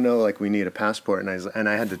like, "Oh no, like we need a passport." And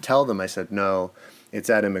I had to tell them, I said, "No,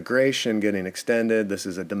 it's at immigration getting extended. This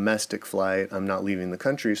is a domestic flight. I'm not leaving the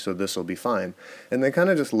country, so this will be fine." And they kind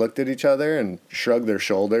of just looked at each other and shrugged their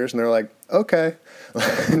shoulders, and they're like, "Okay,"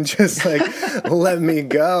 and just like let me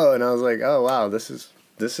go. And I was like, "Oh wow, this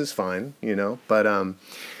is fine, you know." But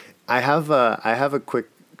I have a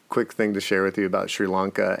quick thing to share with you about Sri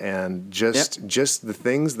Lanka and just the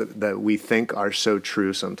things that we think are so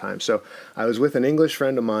true sometimes. So I was with an English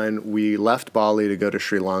friend of mine. We left Bali to go to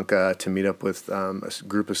Sri Lanka to meet up with a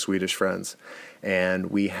group of Swedish friends.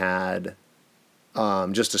 And we had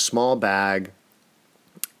just a small bag.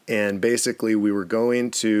 And basically we were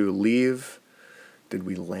going to leave. Did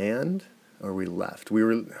we land or we left?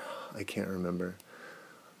 I can't remember.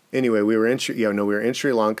 Anyway, we were in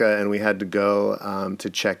Sri Lanka, and we had to go to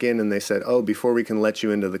check in, and they said, "Oh, before we can let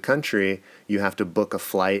you into the country, you have to book a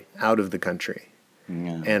flight out of the country."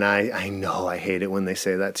 Yeah. And I know I hate it when they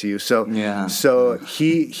say that to you. So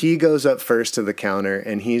he goes up first to the counter,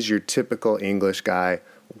 and he's your typical English guy,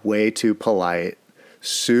 way too polite,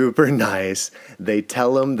 super nice. They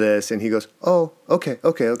tell him this, and he goes, "Oh, okay."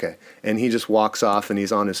 And he just walks off, and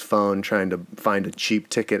he's on his phone trying to find a cheap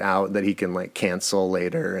ticket out that he can like cancel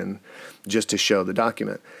later, and just to show the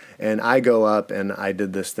document. And I go up, and I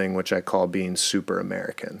did this thing which I call being super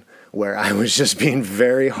American, where I was just being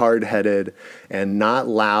very hard-headed and not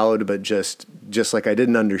loud, but just like I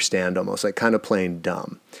didn't understand, almost like kind of playing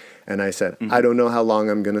dumb. And I said, I don't know how long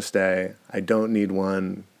I'm going to stay. I don't need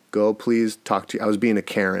one. Go please talk to, I was being a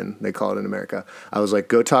Karen, they call it in America. I was like,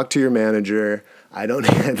 go talk to your manager. I don't,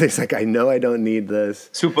 it's like, I know I don't need this.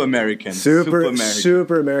 Super American.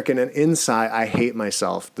 Super American. And inside, I hate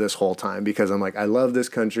myself this whole time because I'm like, I love this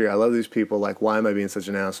country. I love these people. Like, why am I being such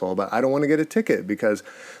an asshole? But I don't want to get a ticket because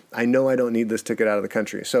I know I don't need this ticket out of the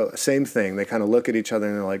country. So same thing. They kind of look at each other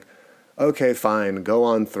and they're like, okay, fine, go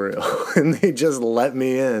on through. And they just let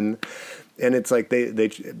me in. And it's like they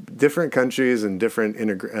different countries and different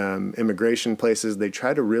immigration places, they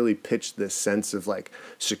try to really pitch this sense of like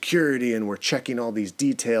security and we're checking all these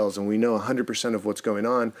details and we know 100% of what's going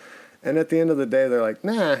on. And at the end of the day, they're like,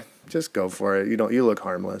 nah, just go for it. You look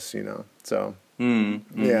harmless, you know. So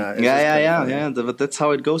yeah. But that's how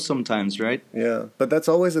it goes sometimes, right? Yeah, but that's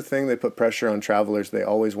always a thing. They put pressure on travelers. They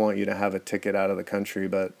always want you to have a ticket out of the country.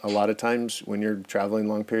 But a lot of times when you're traveling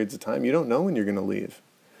long periods of time, you don't know when you're going to leave.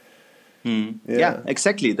 Yeah,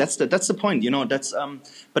 exactly. That's the point. You know, that's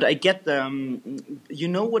but I get you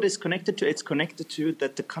know what is connected to? It's connected to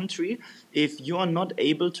that the country, if you are not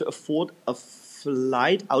able to afford a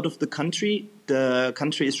flight out of the country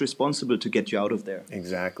is responsible to get you out of there.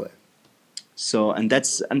 Exactly. So and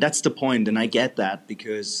that's the point, and I get that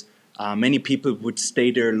because many people would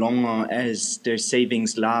stay there longer as their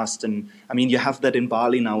savings last, and I mean you have that in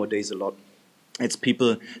Bali nowadays a lot. It's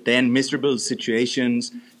people, they're in miserable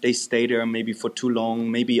situations, they stay there maybe for too long,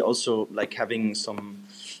 maybe also like having some,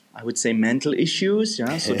 I would say, mental issues,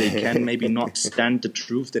 yeah, so they can maybe not stand the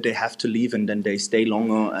truth that they have to leave, and then they stay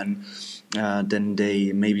longer, and then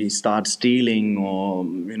they maybe start stealing or,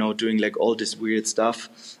 you know, doing like all this weird stuff.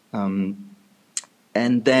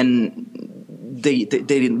 And then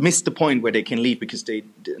they miss the point where they can leave because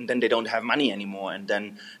then they don't have money anymore, and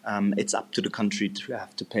then it's up to the country to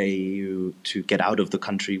have to pay you to get out of the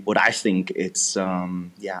country. What I think it's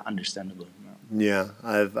understandable. Yeah,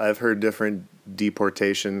 I've heard different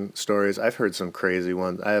deportation stories. I've heard some crazy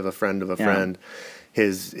ones. I have a friend of a friend.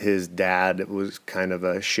 His dad was kind of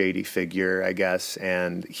a shady figure, I guess,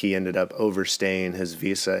 and he ended up overstaying his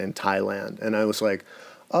visa in Thailand. And I was like,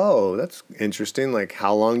 oh, that's interesting. Like,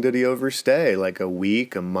 how long did he overstay? Like a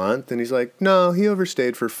week, a month? And he's like, no, he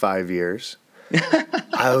overstayed for 5 years.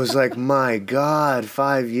 I was like, my God,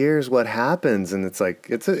 5 years, what happens? And it's like,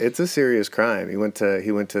 it's a serious crime. He went to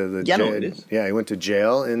the jail. No, it is. Yeah, he went to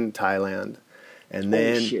jail in Thailand. And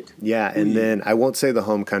then, shit. Yeah, and then I won't say the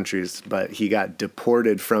home countries, but he got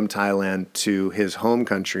deported from Thailand to his home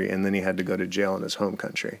country, and then he had to go to jail in his home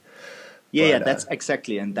country. Yeah, that's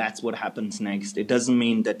exactly, and that's what happens next. It doesn't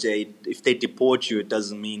mean that if they deport you, it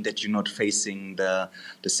doesn't mean that you're not facing the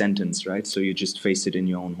sentence, right? So you just face it in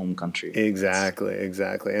your own home country. Exactly.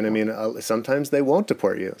 And I mean, sometimes they won't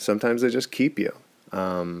deport you. Sometimes they just keep you.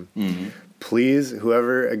 Please,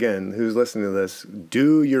 whoever, again, who's listening to this,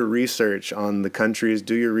 do your research on the countries,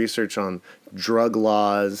 do your research on drug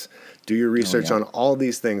laws, do your research on all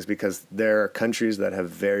these things, because there are countries that have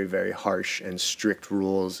very, very harsh and strict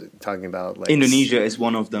rules. Talking about like Indonesia is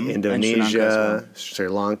one of them. Indonesia, Sri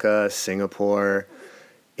Lanka, Singapore.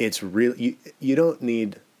 It's really, you don't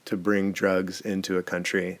need to bring drugs into a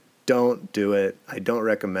country. Don't do it. I don't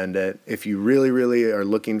recommend it. If you really, really are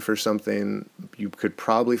looking for something, you could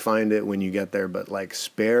probably find it when you get there, but like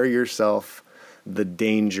spare yourself the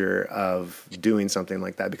danger of doing something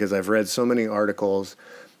like that, because I've read so many articles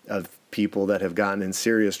of people that have gotten in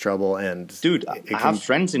serious trouble. And dude, I have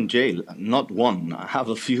friends in jail, not one. I have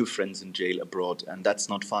a few friends in jail abroad, and that's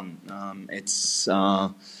not fun. It's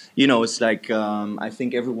it's like I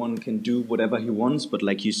think everyone can do whatever he wants, but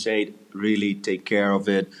like you said, really take care of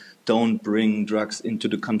it. Don't bring drugs into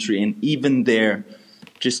the country, and even there,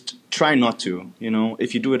 just try not to. You know,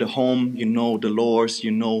 if you do it at home, you know the laws,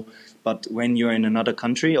 you know. But when you're in another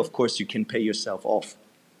country, of course, you can pay yourself off.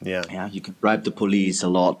 Yeah, you can bribe the police a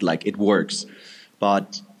lot, like it works.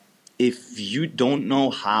 But if you don't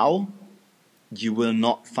know how, you will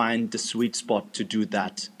not find the sweet spot to do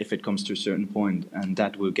that if it comes to a certain point, and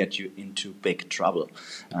that will get you into big trouble.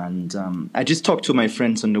 And I just talked to my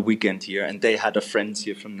friends on the weekend here, and they had a friend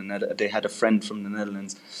here from the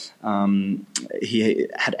Netherlands. He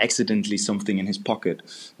had accidentally something in his pocket.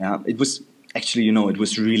 Yeah, it was actually, it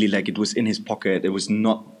was really like it was in his pocket. It was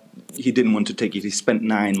not. He didn't want to take it. He spent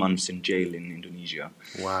 9 months in jail in Indonesia.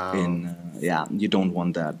 Wow. You don't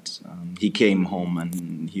want that. He came home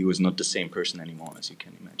and he was not the same person anymore, as you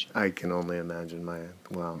can imagine. I can only imagine.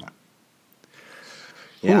 Wow.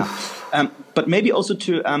 Yeah. Oof. But maybe also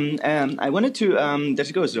to, I wanted to,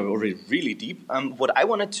 that goes already really deep. What I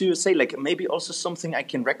wanted to say, like maybe also something I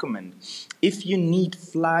can recommend. If you need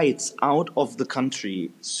flights out of the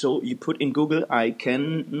country, so you put in Google, I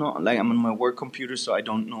can not, like I'm on my work computer, so I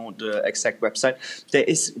don't know the exact website. There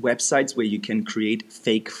is websites where you can create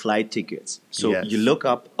fake flight tickets. So you look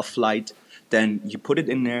up a flight, then you put it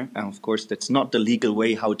in there. And of course, that's not the legal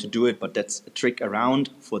way how to do it, but that's a trick around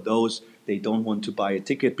for those they don't want to buy a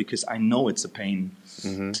ticket, because I know it's a pain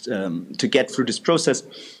to get through this process.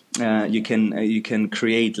 You can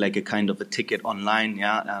create like a kind of a ticket online.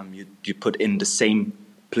 You put in the same.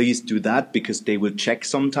 Please do that, because they will check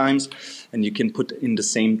sometimes, and you can put in the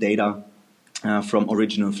same data from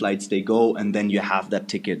original flights they go, and then you have that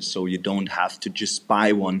ticket, so you don't have to just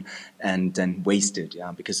buy one and then waste it,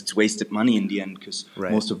 because it's wasted money in the end, because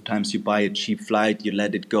most of the times you buy a cheap flight, you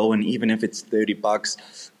let it go, and even if it's $30,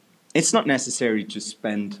 it's not necessary to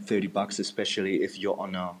spend $30, especially if you're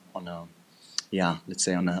on a let's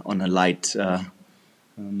say on a light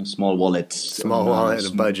on a small wallet,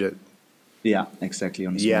 a budget. Yeah, exactly,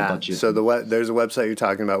 on a small budget. So there's a website you're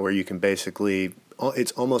talking about where you can basically,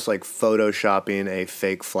 it's almost like photoshopping a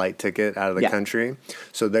fake flight ticket out of the country.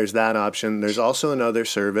 So there's that option. There's also another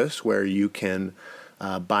service where you can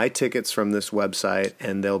buy tickets from this website,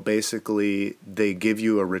 and they give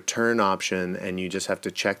you a return option, and you just have to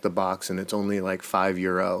check the box, and it's only like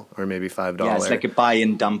 €5 or maybe $5. Yeah, it's like a buy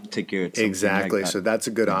and dump ticket. Exactly. Like so that's a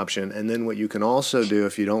good option. And then what you can also do,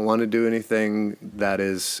 if you don't want to do anything that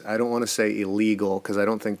is, I don't want to say illegal, because I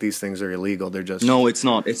don't think these things are illegal. They're just it's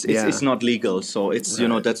not. It's not legal. So it's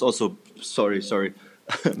that's also sorry.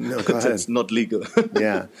 No, go ahead. It's not legal.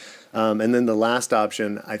 Yeah. And then the last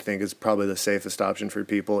option, I think, is probably the safest option for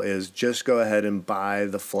people, is just go ahead and buy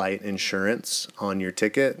the flight insurance on your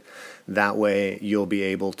ticket. That way you'll be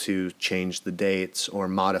able to change the dates or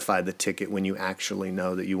modify the ticket when you actually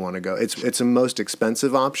know that you want to go. It's a most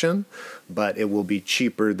expensive option, but it will be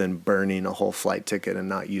cheaper than burning a whole flight ticket and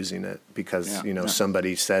not using it because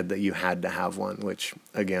somebody said that you had to have one, which,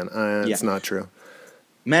 again, it's not true.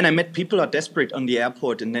 Man, I met people are desperate on the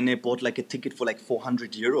airport, and then they bought like a ticket for like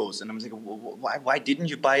 €400, and I was like, why didn't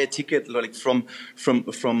you buy a ticket like from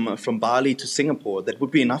Bali to Singapore? That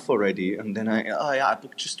would be enough already. And then I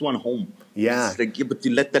booked just one home. Yeah. Like, but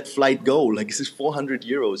you let that flight go. Like, this is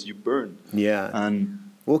 €400 you burn. Yeah. And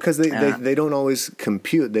well, because they don't always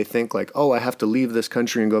compute. They think like, oh, I have to leave this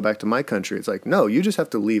country and go back to my country. It's like, no, you just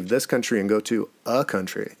have to leave this country and go to a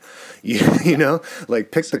country. You know,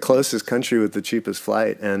 like pick the closest country with the cheapest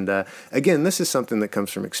flight. And again, this is something that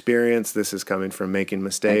comes from experience. This is coming from making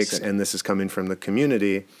mistakes, and this is coming from the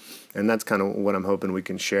community. And that's kind of what I'm hoping we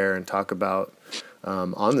can share and talk about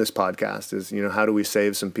on this podcast is, how do we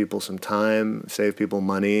save some people some time, save people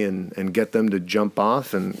money, and get them to jump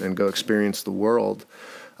off and go experience the world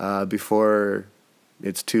before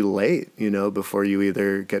it's too late, before you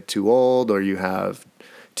either get too old or you have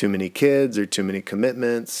too many kids or too many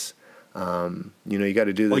commitments. You got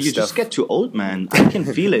to do this stuff. Or you just get too old, man. I can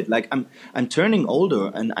feel it. Like I'm turning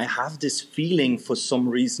older, and I have this feeling for some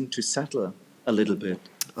reason to settle a little bit.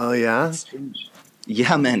 Oh, yeah? It's strange.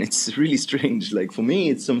 Yeah, man, it's really strange. Like, for me,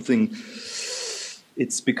 it's something,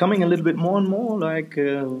 it's becoming a little bit more and more like,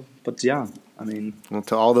 but yeah, I mean. Well,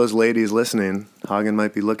 to all those ladies listening, Hogen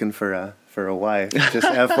might be looking for a wife, just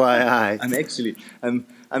FYI.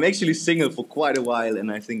 I'm actually single for quite a while, and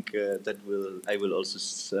I think I will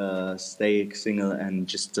also stay single and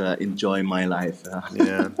just enjoy my life.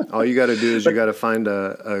 Yeah, all you got to do is you got to find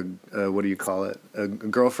a what do you call it? A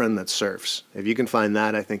girlfriend that surfs. If you can find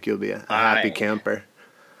that, I think you'll be a happy camper.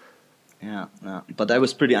 Yeah, but I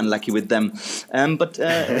was pretty unlucky with them. But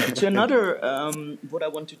to another, what I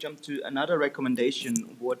want to jump to another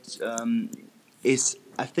recommendation. What is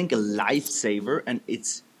I think a lifesaver, and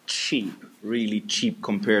it's cheap, really cheap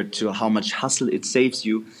compared to how much hassle it saves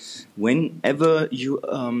you. Whenever you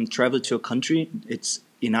travel to a country, it's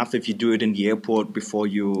enough if you do it in the airport before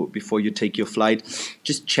you take your flight.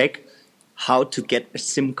 Just check how to get a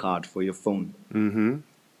SIM card for your phone. Mm-hmm.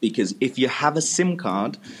 Because if you have a SIM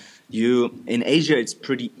card, in Asia it's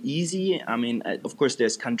pretty easy. I mean, of course,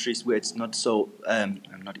 there's countries where it's not so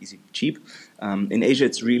not easy, cheap. In Asia,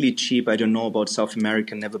 it's really cheap. I don't know about South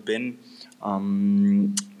America, never been.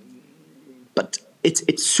 But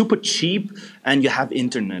it's super cheap, and you have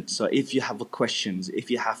internet. So if you have questions,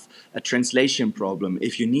 if you have a translation problem,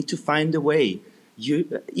 if you need to find a way,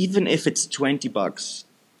 even if it's $20,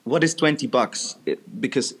 what is $20?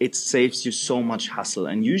 Because it saves you so much hassle.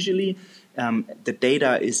 And usually the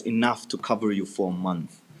data is enough to cover you for a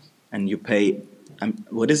month, and you pay.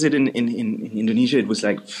 What is it in Indonesia? It was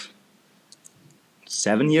like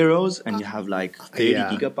 €7 and you have like 30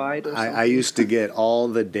 gigabyte or something. I used to get all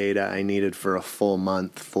the data I needed for a full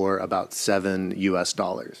month for about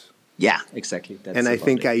 $7. Yeah, exactly. That's and I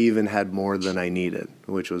think it. I even had more than I needed,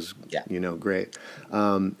 which was, great.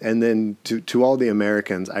 And then to all the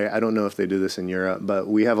Americans, I don't know if they do this in Europe, but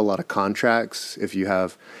we have a lot of contracts. If you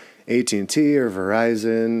have AT&T or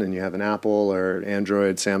Verizon and you have an Apple or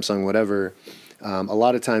Android, Samsung, whatever, a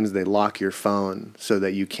lot of times they lock your phone so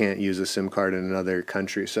that you can't use a SIM card in another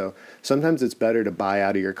country. So sometimes it's better to buy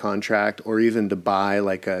out of your contract, or even to buy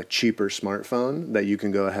like a cheaper smartphone that you can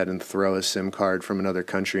go ahead and throw a SIM card from another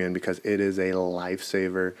country in, because it is a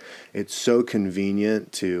lifesaver. It's so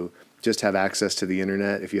convenient to just have access to the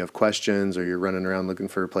internet if you have questions, or you're running around looking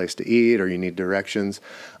for a place to eat, or you need directions.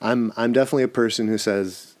 I'm definitely a person who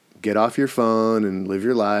says, get off your phone and live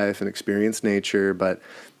your life and experience nature, but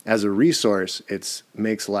as a resource, it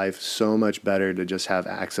makes life so much better to just have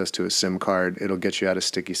access to a SIM card. It'll get you out of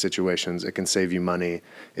sticky situations. It can save you money.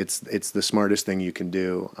 It's the smartest thing you can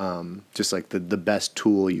do. Just like the best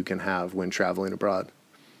tool you can have when traveling abroad.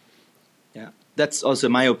 Yeah, that's also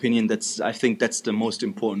my opinion. I think that's the most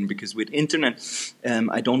important, because with internet,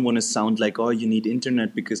 I don't want to sound like, oh, you need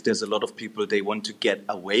internet, because there's a lot of people, they want to get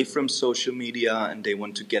away from social media and they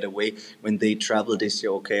want to get away when they travel. They say,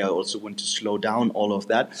 okay, I also want to slow down, all of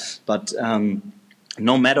that. But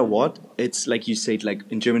no matter what, it's like you said, like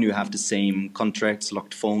in Germany, you have the same contracts,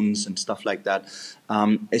 locked phones and stuff like that.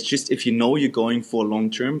 It's just, if you know you're going for long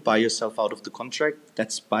term, buy yourself out of the contract.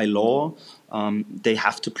 That's by law. They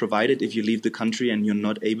have to provide it if you leave the country and you're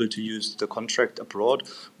not able to use the contract abroad,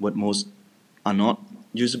 what most are not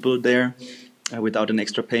usable there without an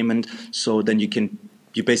extra payment. So then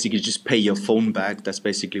you basically just pay your phone back. That's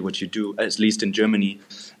basically what you do, at least in Germany.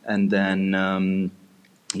 And then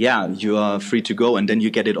you are free to go, and then you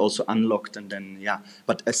get it also unlocked, and then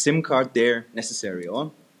but a SIM card there necessary,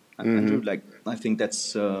 or Andrew, like I think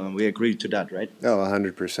that's we agree to that, right? Oh,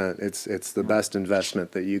 100%. It's the best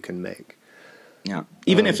investment that you can make. Yeah,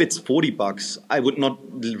 even if it's $40, I would not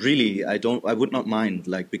really. I would not mind,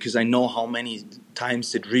 like, because I know how many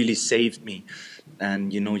times it really saved me,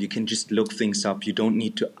 and you can just look things up. You don't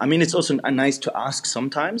need to. I mean, it's also nice to ask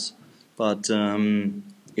sometimes, but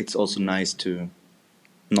it's also nice to.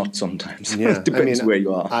 Not sometimes. Yeah, Depends where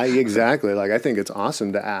you are. Exactly. Like, I think it's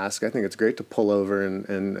awesome to ask. I think it's great to pull over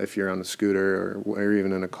and if you're on a scooter or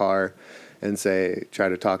even in a car, and try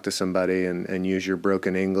to talk to somebody and use your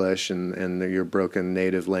broken English and your broken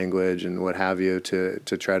native language and what have you to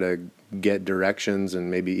try to get directions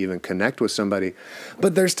and maybe even connect with somebody.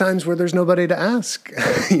 But there's times where there's nobody to ask.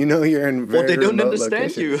 You're in very they don't remote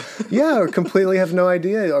understand location. Yeah, or completely have no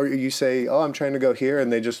idea. Or you say, oh, I'm trying to go here,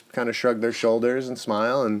 and they just kind of shrug their shoulders and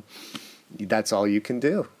smile, and that's all you can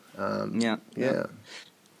do. Yeah,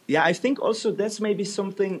 I think also that's maybe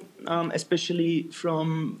something, especially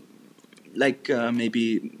from maybe,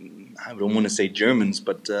 I don't want to say Germans,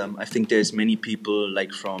 but I think there's many people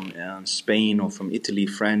like from Spain or from Italy,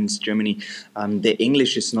 France, Germany. Their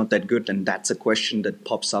English is not that good, and that's a question that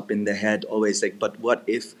pops up in their head always. Like, but what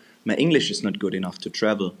if my English is not good enough to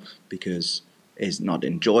travel because it's not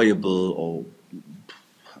enjoyable, or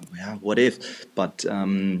what if? But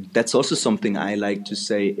that's also something I like to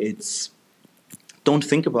say. Don't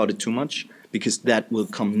think about it too much, because that will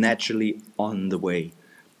come naturally on the way.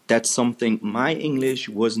 That's something, my English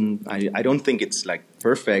wasn't, I don't think it's like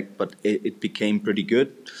perfect, but it became pretty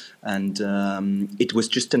good. And it was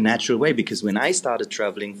just a natural way, because when I started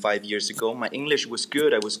traveling 5 years ago, my English was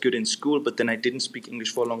good. I was good in school, but then I didn't speak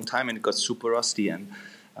English for a long time, and it got super rusty. And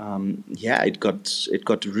it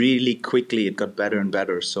got really quickly, it got better and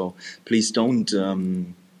better. So please don't,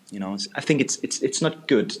 I think it's not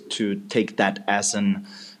good to take that as an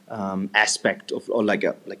aspect of, or like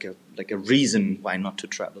a reason why not to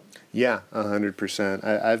travel. Yeah, 100%.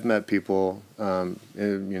 I've met people,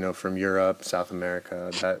 from Europe, South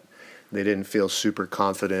America, that they didn't feel super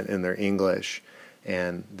confident in their English,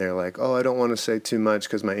 and they're like, "Oh, I don't want to say too much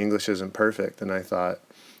because my English isn't perfect." And I thought,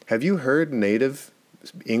 have you heard native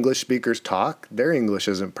English speakers talk? Their English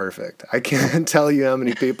isn't perfect. I can't tell you how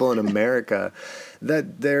many people in America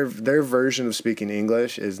that their version of speaking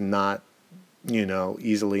English is not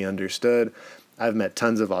easily understood. I've met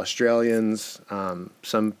tons of Australians.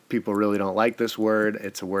 Some people really don't like this word.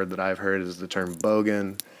 It's a word that I've heard is the term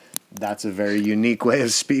bogan. That's a very unique way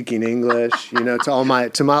of speaking English. To all my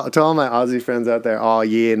Aussie friends out there, oh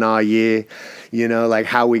yeah, nah yeah, like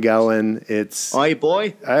how we going? It's hey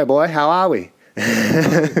boy, how are we?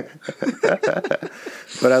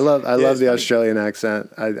 But I love the Australian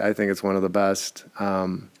accent. I think it's one of the best.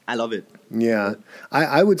 I love it. Yeah,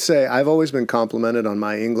 I would say I've always been complimented on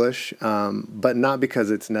my English, but not because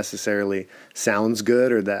it's necessarily sounds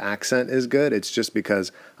good or the accent is good. It's just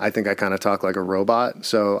because I think I kind of talk like a robot.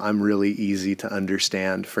 So I'm really easy to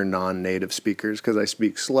understand for non-native speakers because I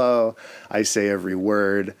speak slow. I say every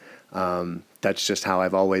word. That's just how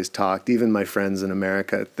I've always talked. Even my friends in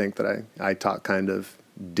America think that I talk kind of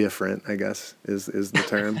different, I guess is the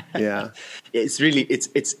term. Yeah. It's really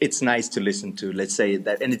it's nice to listen to, let's say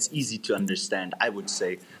that, and it's easy to understand, I would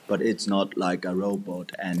say, but it's not like a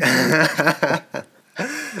robot. And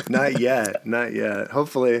Not yet, not yet.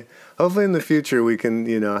 Hopefully in the future we can,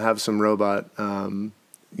 have some robot, kind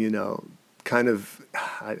of.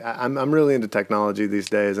 I'm really into technology these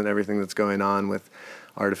days and everything that's going on with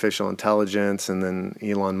artificial intelligence, and then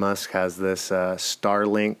Elon Musk has this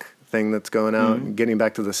Starlink thing that's going out. Mm-hmm. Getting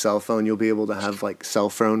back to the cell phone, you'll be able to have like cell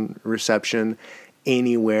phone reception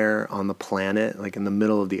anywhere on the planet, like in the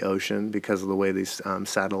middle of the ocean, because of the way these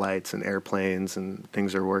satellites and airplanes and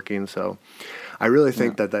things are working. So I really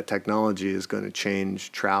think that technology is going to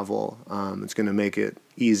change travel. It's going to make it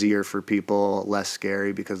easier for people, less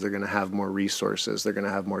scary, because they're going to have more resources. They're going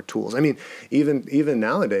to have more tools. I mean, even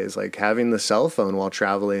nowadays, like having the cell phone while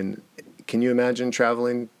traveling, can you imagine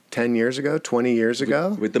traveling 10 years ago, 20 years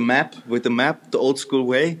ago? With the map, the old school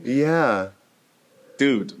way? Yeah.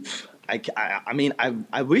 Dude, I mean,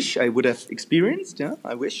 I wish I would have experienced,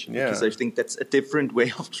 I wish, because I think that's a different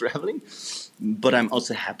way of traveling. But I'm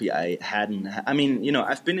also happy I hadn't. I mean,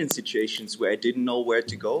 I've been in situations where I didn't know where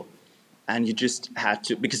to go, and you just had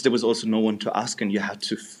to, because there was also no one to ask, and you had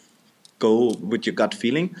to go with your gut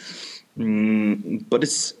feeling. But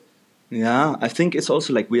I think it's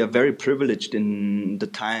also like we are very privileged in the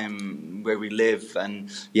time where we live,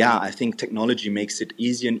 and I think technology makes it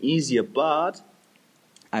easier and easier, but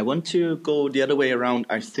I want to go the other way around.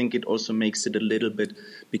 I think it also makes it a little bit,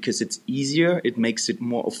 because it's easier, it makes it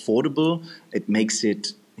more affordable, it makes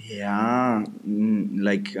it, it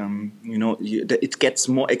gets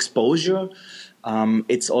more exposure.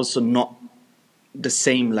 It's also not the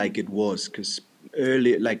same like it was, because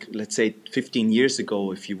early, like let's say 15 years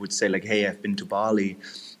ago, if you would say like, hey, I've been to Bali,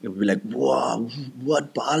 it would be like, whoa,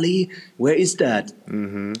 what, Bali? Where is that?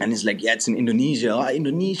 Mm-hmm. And it's like, it's in Indonesia. Oh,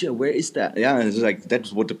 Indonesia, where is that? Yeah, it's like,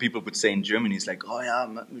 that's what the people would say in Germany. It's like, oh yeah,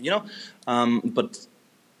 but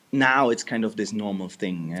now it's kind of this normal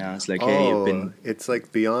thing. Yeah, it's like, hey, you've been. It's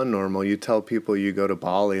like beyond normal. You tell people you go to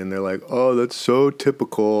Bali and they're like, oh, that's so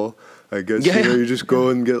typical. I guess you just go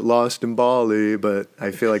and get lost in Bali, but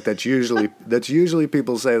I feel like that's usually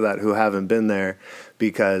people say that who haven't been there,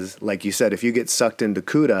 because like you said, if you get sucked into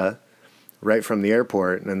Kuta right from the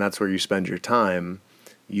airport and that's where you spend your time,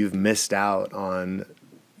 you've missed out on,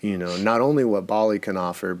 not only what Bali can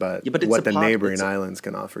offer, but what the neighboring islands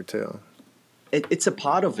can offer too. It's a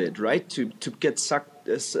part of it, right? To get sucked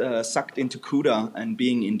into Kuta and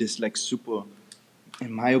being in this like super,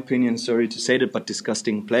 in my opinion, sorry to say that, but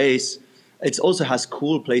disgusting place. It also has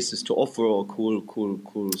cool places to offer, or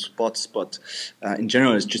cool spots, but in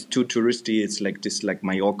general, it's just too touristy. It's like this, like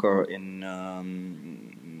Mallorca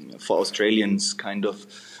for Australians, kind of,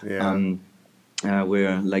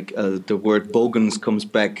 where like the word bogans comes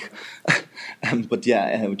back. But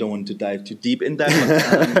I don't want to dive too deep in that.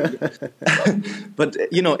 But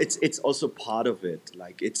it's also part of it.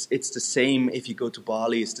 Like it's the same if you go to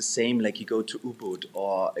Bali. It's the same like you go to Ubud,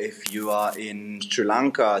 or if you are in Sri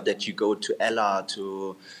Lanka, that you go to Ella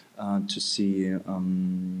to see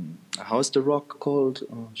how's the rock called?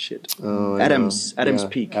 Oh shit! Adams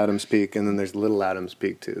Peak. Adams Peak, and then there's Little Adams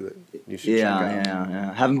Peak too that you should check out.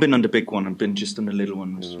 Yeah. Haven't been on the big one. I've been just on the little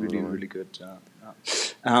one. It was really good.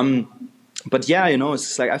 But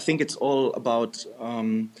it's like, I think it's all about.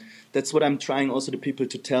 That's what I'm trying also the people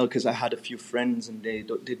to tell, because I had a few friends and they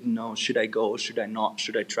didn't know, should I go, should I not,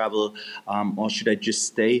 should I travel, or should I just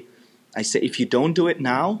stay? I say, if you don't do it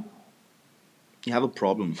now, you have a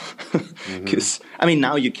problem. Because I mean,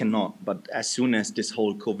 now you cannot, but as soon as this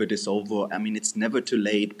whole COVID is over, I mean, it's never too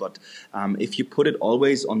late. But if you put it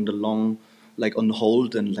always on the long, like on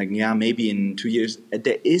hold, and like maybe in 2 years,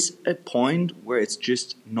 there is a point where it's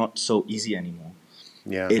just not so easy anymore.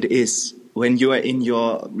 Yeah, it is. When you are in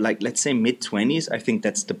your, like, let's say mid-20s, I think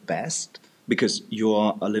that's the best, because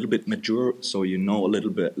you're a little bit mature, so you know a little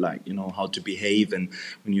bit, like, how to behave. And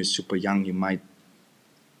when you're super young, you might,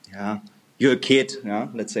 you're a kid,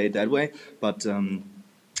 let's say it that way. But,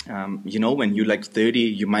 when you're like 30,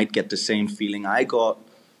 you might get the same feeling I got.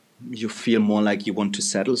 You feel more like you want to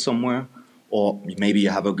settle somewhere, or maybe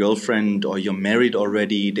you have a girlfriend, or you're married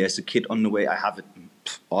already, there's a kid on the way. I have it,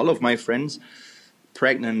 all of my friends,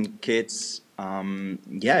 pregnant kids,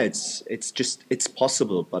 yeah, it's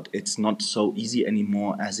possible, but it's not so easy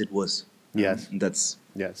anymore as it was. Yes. That's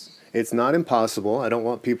Yes. It's not impossible. I don't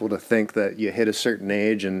want people to think that you hit a certain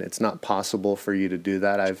age and it's not possible for you to do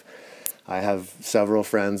that. I have several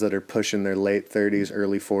friends that are pushing their late 30s,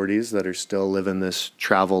 early 40s that are still living this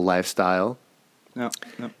travel lifestyle. yeah,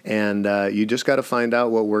 yeah. And you just got to find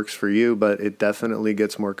out what works for you, but it definitely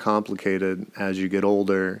gets more complicated as you get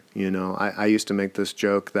older. You know, I used to make this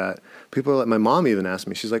joke that people, like my mom even asked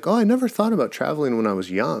me, she's like, oh, I never thought about traveling when I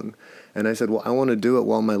was young. And I said, well, I want to do it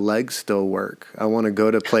while my legs still work. I want to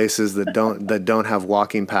go to places that don't have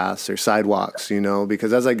walking paths or sidewalks, you know,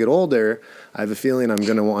 because as I get older, I have a feeling I'm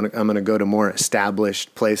going to go to more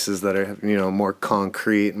established places that are, you know, more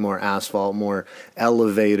concrete, more asphalt, more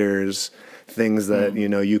elevators, things that, you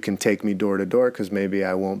know, you can take me door to door, because maybe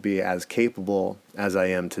I won't be as capable as I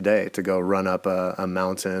am today to go run up a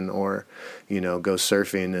mountain or, you know, go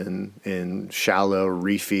surfing in shallow,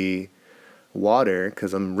 reefy water,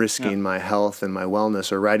 because I'm risking my health and my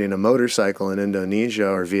wellness, or riding a motorcycle in Indonesia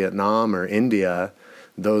or Vietnam or India.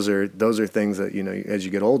 Those are things that, you know, as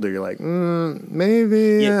you get older, you're like,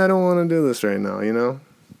 maybe I don't want to do this right now, you know?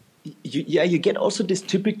 You get also this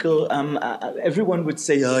typical, everyone would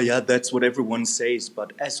say, oh yeah, that's what everyone says.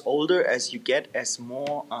 But as older as you get, as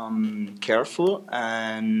more careful,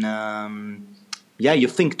 and you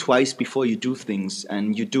think twice before you do things.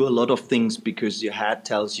 And you do a lot of things because your head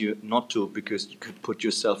tells you not to, because you could put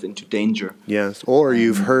yourself into danger. Yes, or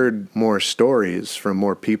you've heard more stories from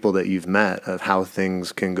more people that you've met of how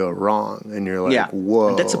things can go wrong. And you're like,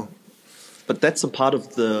 whoa. And but that's a part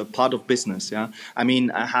of business, yeah. I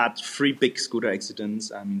mean, I had 3 big scooter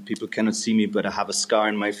accidents. I mean, people cannot see me, but I have a scar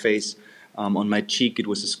in my face. On my cheek, it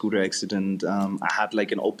was a scooter accident. I had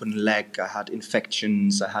like an open leg. I had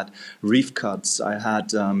infections. I had reef cuts. I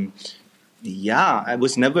had, I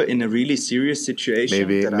was never in a really serious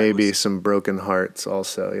situation. Maybe some broken hearts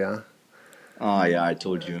also, yeah. Oh, yeah, I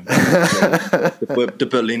told you. The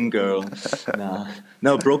Berlin girl.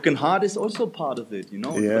 No, broken heart is also part of it, you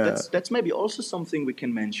know. Yeah. But that's maybe also something we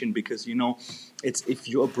can mention, because, you know, it's if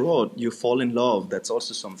you're abroad, you fall in love. That's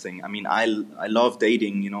also something. I mean, I love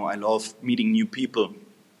dating, you know. I love meeting new people.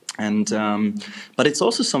 And but it's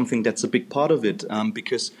also something that's a big part of it,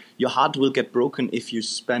 because your heart will get broken if you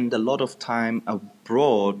spend a lot of time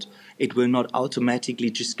abroad. It will not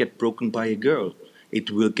automatically just get broken by a girl. It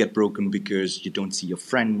will get broken because you don't see your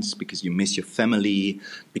friends, because you miss your family,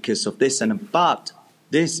 because of this. But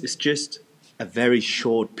this is just a very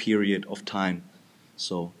short period of time.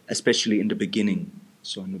 So especially in the beginning.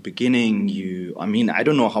 So in the beginning, I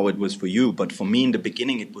don't know how it was for you, but for me in the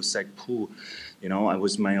beginning, it was like, you know, I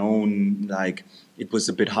was my own, like, it was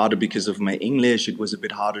a bit harder because of my English. It was a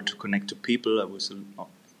bit harder to connect to people. I was,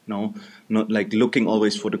 not like looking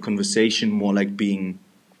always for the conversation, more like being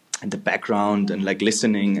in the background and like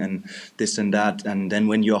listening and this and that. And then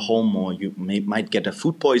when you're home, or you might get a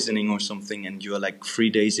food poisoning or something, and you're like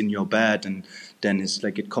 3 days in your bed, and then it's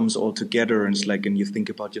like it comes all together, and it's like, and you think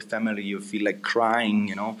about your family, you feel like crying,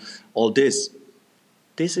 you know, all this.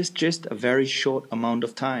 This is just a very short amount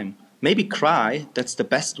of time. Maybe cry, that's the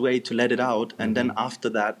best way to let it out, and then after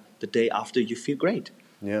that, the day after, you feel great.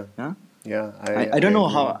 Yeah. Huh? Yeah, I don't know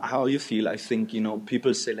how you feel. I think, you know,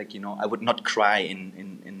 people say like, you know, I would not cry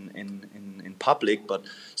in public, but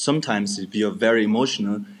sometimes if you're very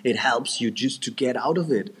emotional, it helps you just to get out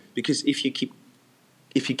of it. Because if you keep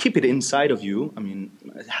it inside of you, I mean,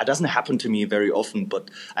 it doesn't happen to me very often,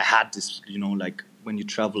 but I had this, you know, like when you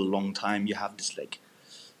travel a long time, you have this like,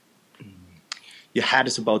 your head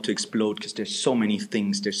is about to explode, because there's so many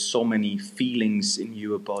things, there's so many feelings in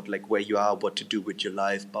you about like where you are, what to do with your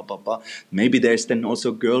life, blah, blah, blah. Maybe there's then also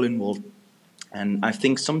a girl involved. And I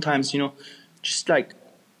think sometimes, you know, just like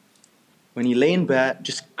when you lay in bed,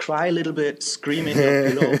 just cry a little bit, scream in your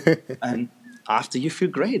pillow, and after you feel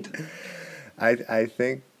great. I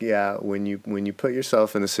think, yeah, when you put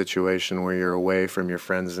yourself in a situation where you're away from your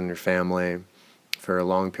friends and your family for a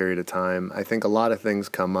long period of time, I think a lot of things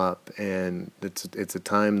come up, and it's a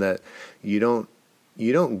time that you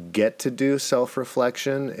don't get to do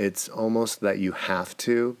self-reflection. It's almost that you have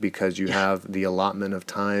to, because you have the allotment of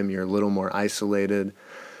time. You're a little more isolated,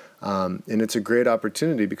 and it's a great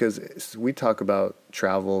opportunity, because we talk about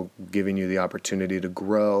travel giving you the opportunity to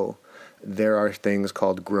grow. There are things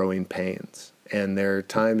called growing pains. And there are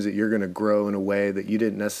times that you're going to grow in a way that you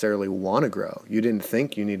didn't necessarily want to grow. You didn't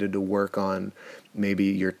think you needed to work on maybe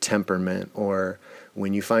your temperament, or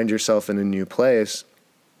when you find yourself in a new place,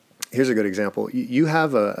 here's a good example. You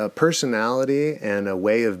have a personality and a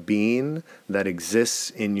way of being that exists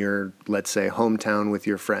in your, let's say, hometown with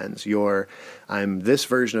your friends. I'm this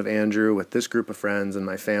version of Andrew with this group of friends and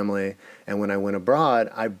my family. And when I went abroad,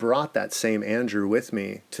 I brought that same Andrew with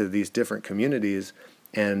me to these different communities,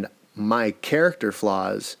 and my character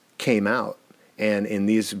flaws came out. And in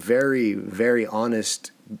these very, very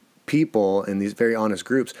honest people, in these very honest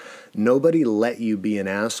groups, nobody let you be an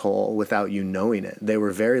asshole without you knowing it. They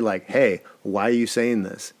were very like, hey, why are you saying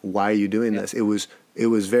this? Why are you doing this? It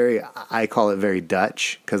was very, I call it very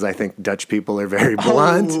Dutch, because I think Dutch people are very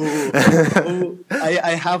blunt.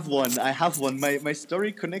 I have one. My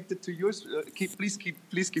story connected to yours. Please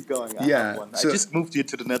keep going. I have one. I just moved here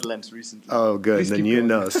to the Netherlands recently. Oh, good. Please then you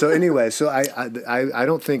know. So anyway, so I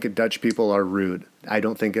don't think Dutch people are rude. I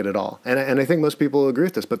don't think it at all. And I think most people agree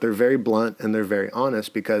with this, but they're very blunt and they're very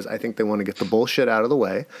honest, because I think they want to get the bullshit out of the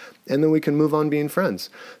way, and then we can move on being friends.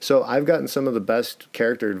 So I've gotten some of the best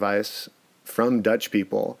character advice from Dutch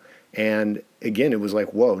people. And again, it was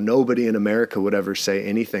like, whoa, nobody in America would ever say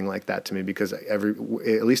anything like that to me, because at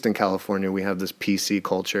least in California, we have this PC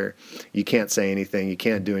culture. You can't say anything. You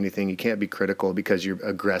can't do anything. You can't be critical because you're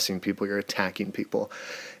aggressing people. You're attacking people.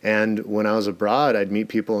 And when I was abroad, I'd meet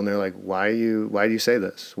people and they're like, why do you say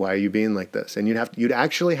this? Why are you being like this? And you'd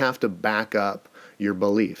actually have to back up your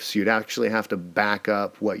beliefs. You'd actually have to back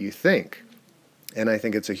up what you think. And I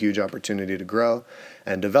think it's a huge opportunity to grow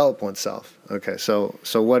and develop oneself. Okay, so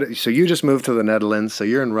you just moved to the Netherlands. So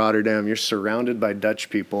you're in Rotterdam. You're surrounded by Dutch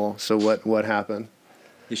people. So what happened?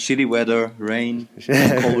 The shitty weather, rain,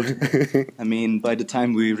 cold. I mean, by the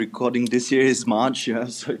time we're recording this year is March,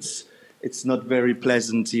 so it's not very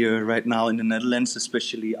pleasant here right now in the Netherlands,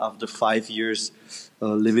 especially after 5 years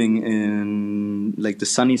living in like the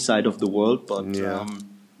sunny side of the world. But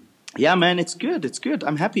yeah, man, it's good. It's good.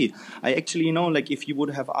 I'm happy. I actually, like if you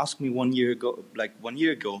would have asked me 1 year ago,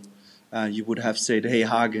 you would have said, hey,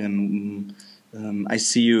 Hogen, I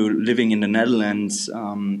see you living in the Netherlands,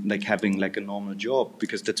 like having like a normal job,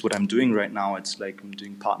 because that's what I'm doing right now. It's like I'm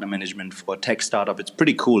doing partner management for a tech startup. It's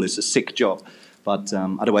pretty cool. It's a sick job, but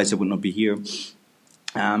otherwise I would not be here.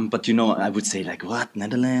 But I would say like, what,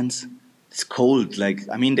 Netherlands? It's cold. Like,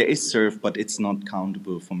 I mean, there is surf, but it's not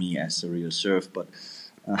countable for me as a real surf. But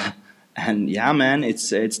and yeah, man, it's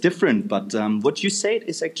different. But what you said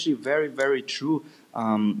is actually very, very true.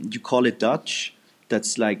 You call it Dutch.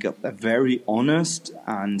 That's like a very honest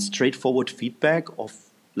and straightforward feedback of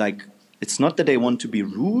like, it's not that they want to be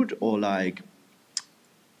rude or like,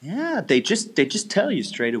 yeah, they just tell you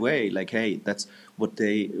straight away like, hey, that's what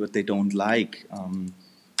they don't like.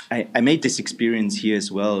 I made this experience here as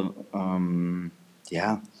well.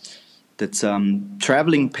 Yeah, that's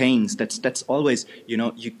traveling pains. That's always,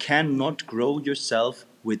 you cannot grow yourself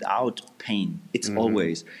without pain. It's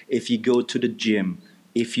always, if you go to the gym,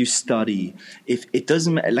 if you study, if it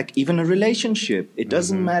doesn't matter, like even a relationship, it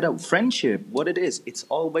doesn't matter, friendship, what it is, it's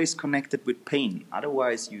always connected with pain.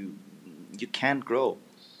 Otherwise, you can't grow.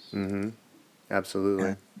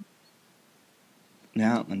 Absolutely.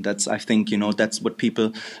 Yeah, and that's, I think, that's what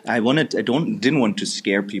people, didn't want to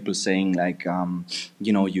scare people saying like,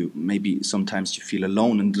 you maybe sometimes you feel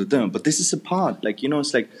alone and but this is a part, like,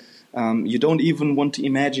 it's like, you don't even want to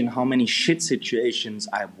imagine how many shit situations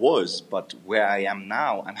I was, but where I am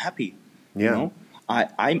now, I'm happy. Yeah.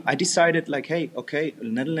 I decided like, hey, okay,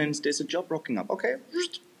 Netherlands, there's a job rocking up. Okay.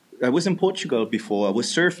 I was in Portugal before. I was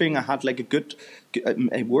surfing. I had like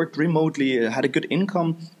I worked remotely. I had a good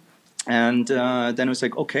income. And then I was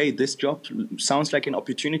like, okay, this job sounds like an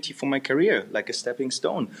opportunity for my career, like a stepping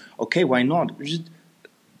stone. Okay, why not? To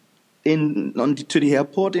the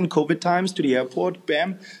airport in COVID times, to the airport,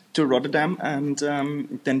 bam, to Rotterdam. And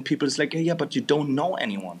then people is like, yeah, but you don't know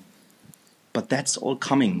anyone. But that's all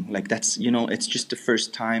coming. Like that's, it's just the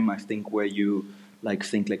first time I think where you like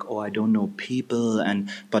think like, oh, I don't know people.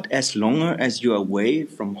 But as longer as you're away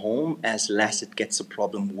from home, as less it gets a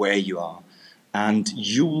problem where you are. And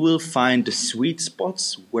you will find the sweet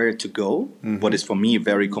spots where to go. What is for me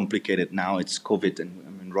very complicated now, it's COVID and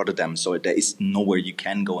I'm in Rotterdam, so there is nowhere you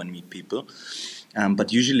can go and meet people.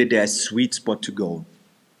 But usually there's a sweet spot to go.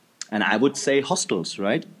 And I would say hostels,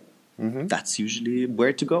 right? That's usually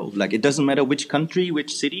where to go. Like it doesn't matter which country,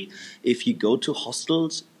 which city. If you go to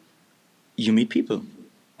hostels, you meet people.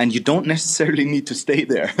 And you don't necessarily need to stay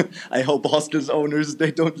there. I hope hostels owners,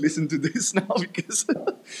 they don't listen to this now because...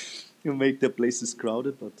 You make the places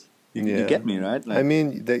crowded, but you get me, right? Like, I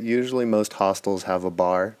mean, that usually most hostels have a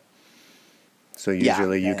bar. So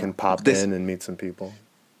usually you can pop in and meet some people.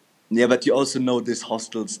 Yeah, but you also know these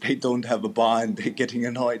hostels, they don't have a bar and they're getting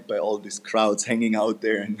annoyed by all these crowds hanging out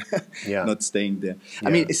there and Yeah. not staying there. I Yeah.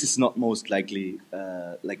 mean, this is not most likely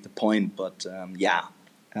like the point, but yeah.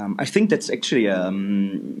 I think that's actually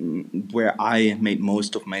where I made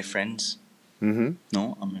most of my friends. Mm-hmm.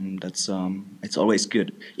 No, I mean, that's it's always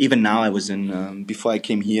good. Even now, I was in before I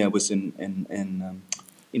came here, I was in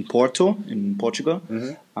Porto, in Portugal,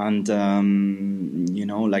 Mm-hmm. and you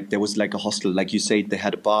know, like there was like a hostel, like you said, they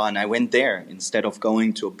had a bar, and I went there instead of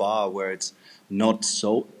going to a bar where it's not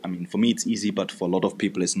so. I mean, for me it's easy, but for a lot of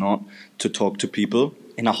people it's not to talk to people.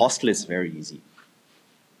 In a hostel, it's very easy.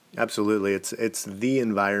 Absolutely. It's the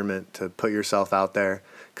environment to put yourself out there.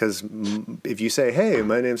 Because if you say, hey,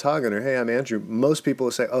 my name's Hogen, or hey, I'm Andrew, most people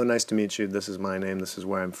will say, oh, nice to meet you. This is my name. This is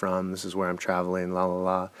where I'm from. This is where I'm traveling, la, la,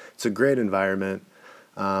 la. It's a great environment.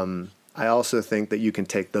 I also think that you can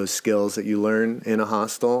take those skills that you learn in a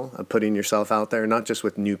hostel, putting yourself out there, not just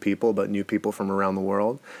with new people, but new people from around the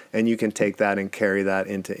world. And you can take that and carry that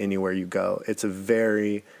into anywhere you go. It's a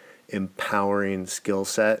very empowering skill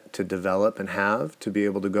set to develop and have, to be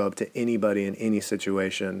able to go up to anybody in any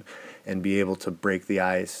situation and be able to break the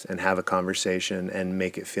ice and have a conversation and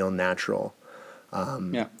make it feel natural.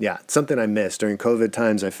 Yeah, it's something I missed. During COVID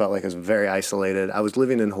times, I felt like I was very isolated. I was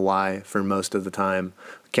living in Hawaii for most of the time.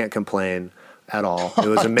 Can't complain at all. It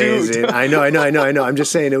was amazing. I know. I'm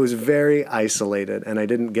just saying it was very isolated, and I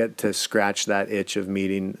didn't get to scratch that itch of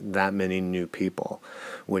meeting that many new people,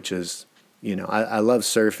 which is, you know, I love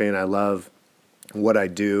surfing. I love what I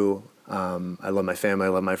do. I love my family. I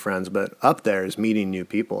love my friends. But up there is meeting new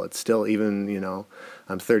people. It's still, even, you know,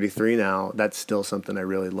 I'm 33 now. That's still something I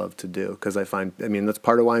really love to do, because I find, I mean, that's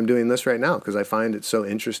part of why I'm doing this right now, because I find it so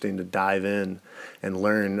interesting to dive in and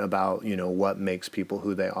learn about, you know, what makes people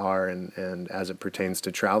who they are, and as it pertains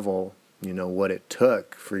to travel, you know, what it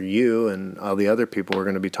took for you and all the other people we're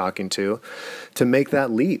going to be talking to make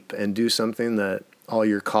that leap and do something that all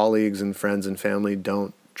your colleagues and friends and family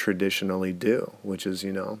don't traditionally do, which is,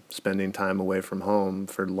 you know, spending time away from home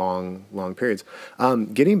for long periods.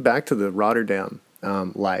 Getting back to the Rotterdam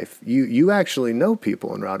life, you actually know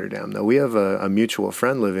people in Rotterdam, though. We have a mutual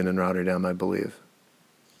friend living in Rotterdam, I believe.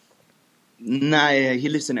 Nah, he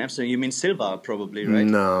lives in Amsterdam. You mean Silva, probably, right?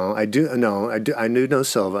 No, I do. No, I do. I knew no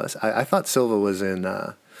Silva. I thought Silva was in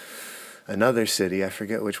another city. I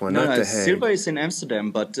forget which one. No, Not no, The Hague. Silva is in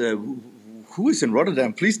Amsterdam, but who is in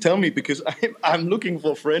Rotterdam? Please tell me, because I'm looking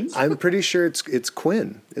for friends. I'm pretty sure it's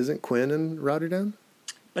Quinn. Isn't Quinn in Rotterdam?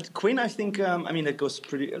 But Quinn, I think, I mean, that goes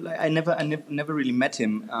pretty. Like, I never really met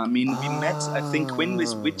him. I mean, we met. I think Quinn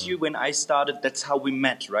was with you when I started. That's how we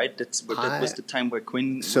met, right? That was the time where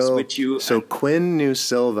Quinn was with you. So Quinn knew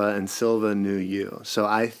Silva, and Silva knew you. So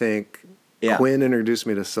I think Yeah. Quinn introduced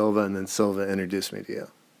me to Silva, and then Silva introduced me to you.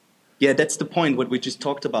 Yeah, that's the point. What we just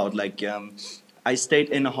talked about. Like, I stayed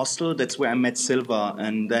in a hostel. That's where I met Silva,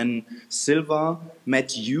 and then Silva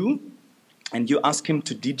met you. And you asked him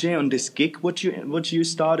to DJ on this gig, what you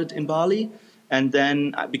started in Bali, and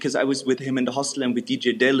then because I was with him in the hostel and we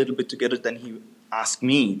DJed there a little bit together, then he asked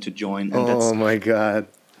me to join. And Oh my God!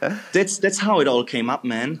 that's how it all came up,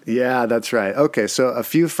 man. Yeah, that's right. Okay, so a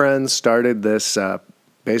few friends started this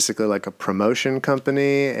basically like a promotion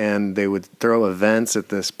company, and they would throw events at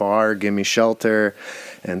this bar, Gimme Shelter,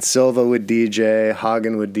 and Silva would DJ,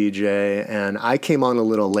 Hogen would DJ, and I came on a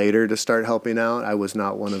little later to start helping out. I was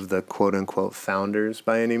not one of the quote-unquote founders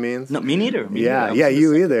by any means. No, me neither. Yeah,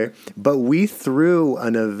 you either. But we threw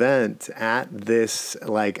an event at this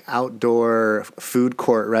like outdoor food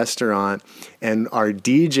court restaurant, and our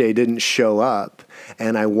DJ didn't show up.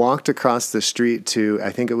 And I walked across the street to,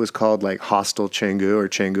 I think it was called like Hostel Canggu or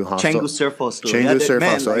Canggu Hostel. Canggu Surf Hostel. Canggu Surf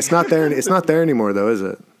Hostel. Like, it's not there anymore though, is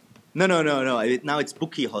it? No. Now it's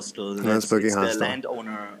Bookie Hostel. It's Bookie Hostel. The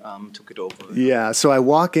landowner took it over. Yeah, so I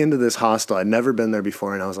walk into this hostel. I'd never been there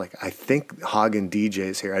before, and I was like, I think Hogen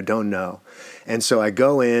DJ's here. I don't know. And so I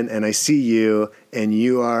go in, and I see you, and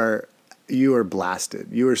you are blasted.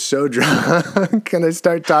 You are so drunk. And I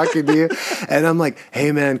start talking to you, and I'm like,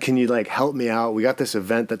 hey man, can you like help me out? We got this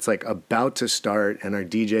event that's like about to start, and our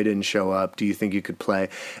DJ didn't show up. Do you think you could play?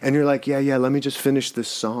 And you're like, yeah, let me just finish this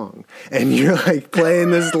song. And you're like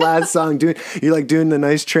playing this last song, you're doing the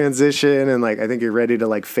nice transition, and like I think you're ready to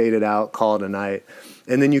like fade it out, call it a night.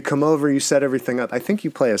 And then you come over, you set everything up. I think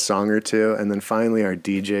you play a song or two, and then finally our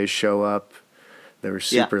DJs show up. They were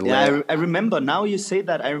Yeah, super yeah, lit. I remember. Now you say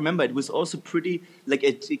that, I remember it was also pretty like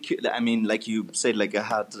I mean, like you said, like I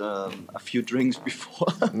had a few drinks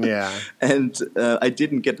before, Yeah. and I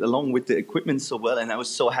didn't get along with the equipment so well, and I was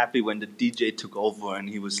so happy when the DJ took over and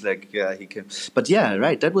he was like, yeah, he can. But yeah,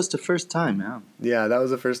 right, that was the first time. Yeah, Yeah, that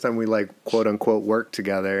was the first time we like quote unquote worked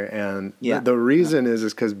together, and yeah, the reason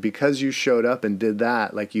is because you showed up and did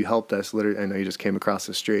that, like you helped us. Literally, I know you just came across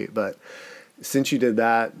the street, but since you did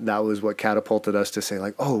that, that was what catapulted us to say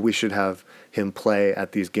like, oh, we should have him play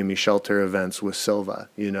at these Gimme Shelter events with Silva,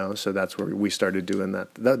 you know. So that's where we started doing that.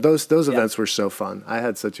 Those yeah, events were so fun. I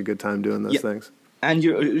had such a good time doing those yeah. things. And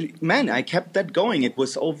you, man, I kept that going. It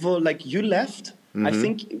was over. Like you left. I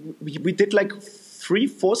think we did like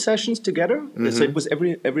 3-4 sessions together. So it was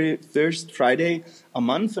every Thursday, Friday a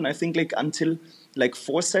month, and I think like until like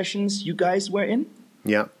 4 sessions you guys were in.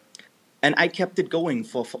 Yeah. And I kept it going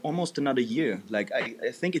for almost another year. Like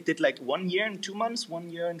I think it did like 1 year and 2 months,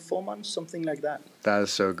 1 year and 4 months, something like that. That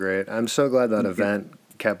is so great. I'm so glad that event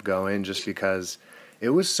kept going just because it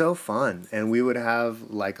was so fun. And we would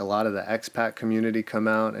have like a lot of the expat community come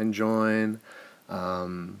out and join.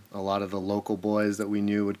 A lot of the local boys that we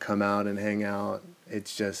knew would come out and hang out.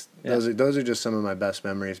 It's just, those are just some of my best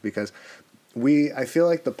memories because I feel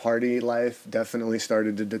like the party life definitely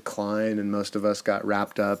started to decline, and most of us got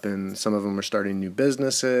wrapped up, and some of them were starting new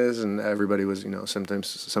businesses, and everybody was, you know, sometimes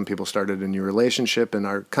some people started a new relationship, and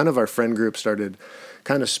our friend group started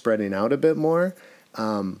kind of spreading out a bit more,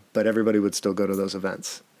 but everybody would still go to those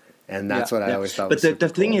events. And that's what I always thought was super the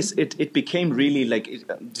thing cool. is, it became really like,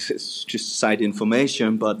 it's just side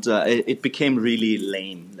information, but it became really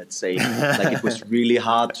lame, let's say. Like it was really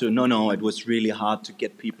hard to, it was really hard to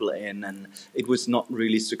get people in, and it was not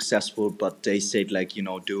really successful, but they said like, you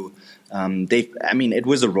know, it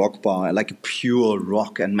was a rock bar, like a pure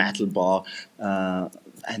rock and metal bar,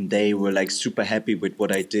 and they were like super happy with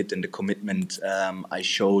what I did and the commitment I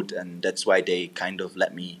showed, and that's why they kind of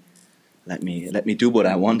let me do what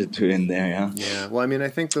I wanted to in there. Yeah. Well, I mean, I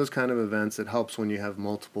think those kind of events, it helps when you have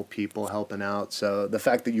multiple people helping out. So the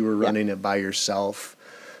fact that you were running it by yourself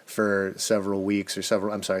for several weeks or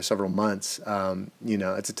several months, you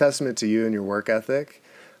know, it's a testament to you and your work ethic.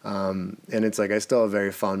 And it's like I still have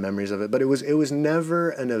very fond memories of it, but it was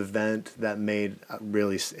never an event that made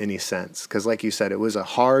really any sense, because like you said, it was a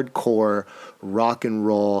hardcore rock and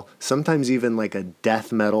roll, sometimes even like a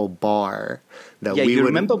death metal bar that we you would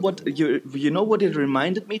remember what you know what it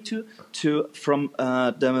reminded me to from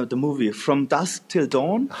the movie From Dusk Till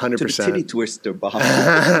Dawn 100%. to the Titty Twister bar.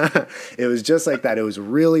 It was just like that. It was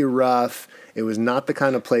really rough. It was not the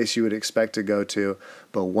kind of place you would expect to go to.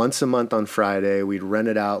 But once a month on Friday, we'd rent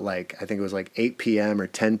it out like, I think it was like 8 p.m. or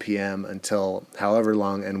 10 p.m. until however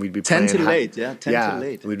long, and we'd be 10 playing... till late, 10 till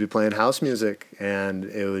late. We'd be playing house music, and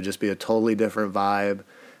it would just be a totally different vibe,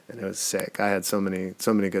 and it was sick. I had so many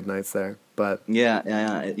good nights there. But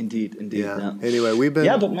indeed. yeah. Anyway, we've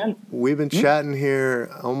been chatting here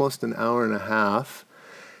almost an hour and a half.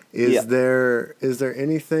 Is there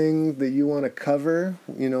anything that you want to cover,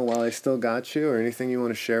 you know, while I still got you, or anything you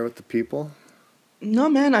want to share with the people? No,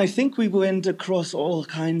 man, I think we went across all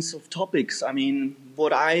kinds of topics. I mean,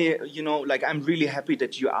 I'm really happy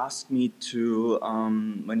that you asked me to,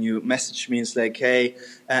 when you messaged me, it's like, hey,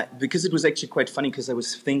 because it was actually quite funny, because I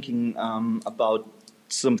was thinking about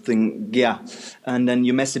something, and then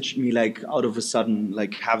you messaged me like out of a sudden,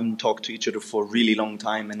 like haven't talked to each other for a really long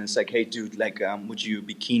time, and it's like, hey dude, like would you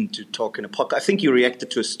be keen to talk in a podcast? I think you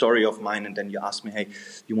reacted to a story of mine, and then you asked me, hey,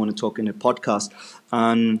 you want to talk in a podcast?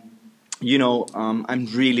 And I'm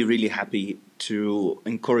really, really happy to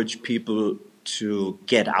encourage people to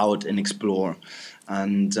get out and explore.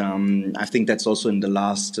 And I think that's also in the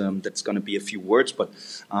last, that's going to be a few words, but,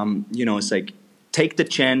 it's like, take the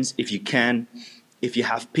chance if you can. If you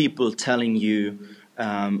have people telling you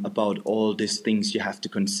about all these things you have to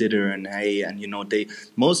consider, and they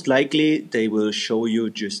most likely they will show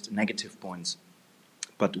you just negative points.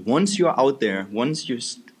 But once you're out there, once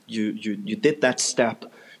you did that step,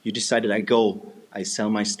 you decided, I sell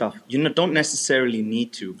my stuff. You don't necessarily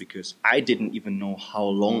need to, because I didn't even know how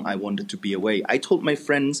long I wanted to be away. I told my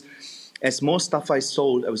friends, as more stuff I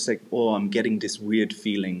sold, I was like, I'm getting this weird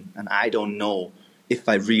feeling, and I don't know if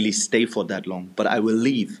I really stay for that long, but I will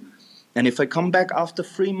leave. And if I come back after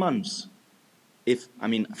 3 months,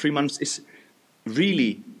 3 months is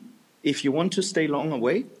really, if you want to stay long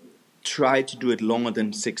away, try to do it longer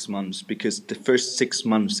than 6 months, because the first 6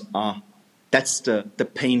 months that's the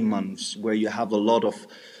pain months, where you have a lot of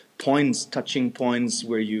touching points,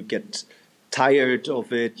 where you get tired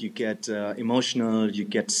of it, you get emotional, you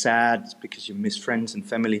get sad because you miss friends and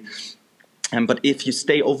family. But if you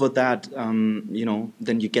stay over that,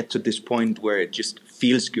 then you get to this point where it just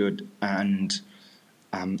feels good. And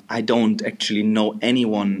I don't actually know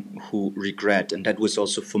anyone who regret. And that was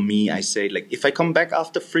also for me. I say, like, if I come back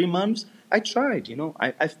after 3 months, I tried,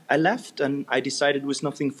 I left and I decided it was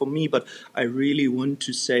nothing for me. But I really want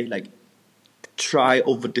to say, like, try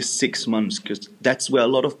over the 6 months, because that's where a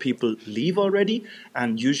lot of people leave already,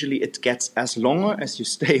 and usually it gets as longer as you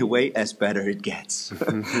stay away, as better it gets.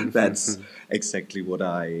 That's exactly what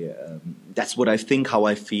that's what I think, how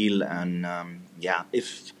I feel. And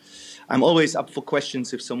if I'm always up for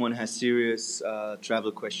questions, if someone has serious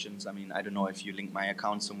travel questions. I mean, I don't know if you link my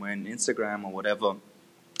account somewhere in Instagram or whatever,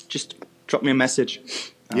 just drop me a message.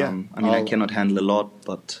 I cannot handle a lot,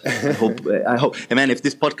 but I hope, man, if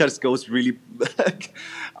this podcast goes really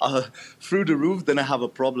through the roof, then I have a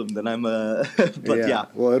problem. Then I'm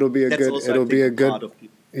Well, it'll be a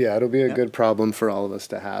good problem for all of us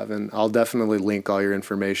to have. And I'll definitely link all your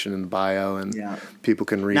information in the bio, and people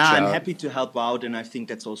can reach out. I'm happy to help out. And I think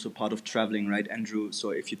that's also part of traveling, right, Andrew?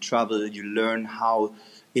 So if you travel, you learn how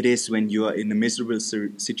it is when you're in a miserable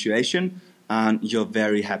situation. And you're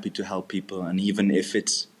very happy to help people. And even if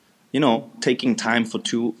it's, taking time for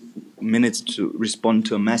 2 minutes to respond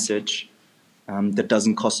to a message, that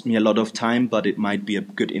doesn't cost me a lot of time, but it might be a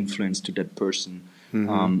good influence to that person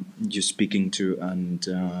you're speaking to. And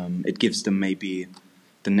it gives them maybe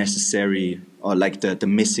the necessary, or like the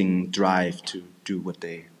missing drive to do what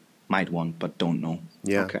they might want but don't know.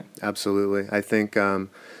 Yeah, okay. Absolutely. I think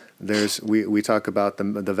we talk about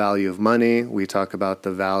the value of money, we talk about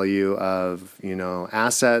the value of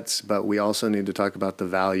assets, but we also need to talk about the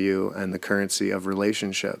value and the currency of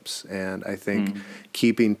relationships. And I think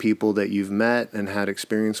keeping people that you've met and had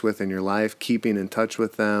experience with in your life, keeping in touch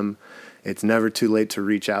with them. It's never too late to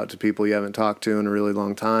reach out to people you haven't talked to in a really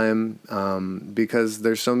long time, because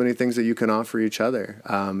there's so many things that you can offer each other.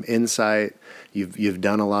 Insight, you've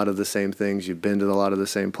done a lot of the same things, you've been to a lot of the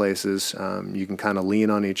same places. You can kind of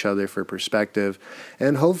lean on each other for perspective.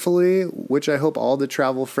 And hopefully, which I hope all the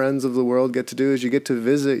travel friends of the world get to do, is you get to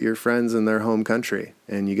visit your friends in their home country,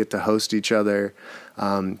 and you get to host each other.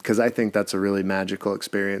 Because I think that's a really magical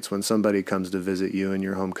experience when somebody comes to visit you in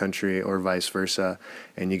your home country, or vice versa,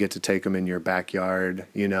 and you get to take them in your backyard,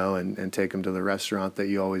 and take them to the restaurant that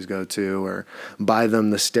you always go to, or buy them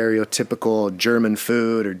the stereotypical German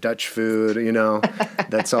food or Dutch food,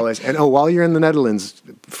 that's always. And while you're in the Netherlands,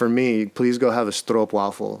 for me, please go have a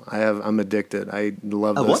stroopwafel. I'm addicted. I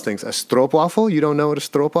love those things. A stroopwafel? You don't know what a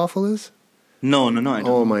stroopwafel is? No, I don't.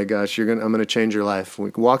 Oh my gosh, I'm gonna change your life.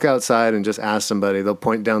 Walk outside and just ask somebody. They'll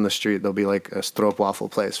point down the street. There'll be like a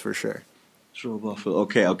stroopwafel place for sure. Stroopwafel.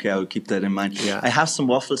 Okay, I'll keep that in mind. Yeah. I have some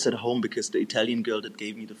waffles at home because the Italian girl that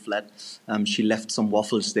gave me the flat, she left some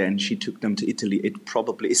waffles there and she took them to Italy.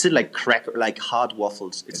 Is it like hard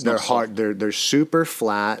waffles? They're hard. They're super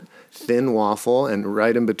flat, thin waffle, and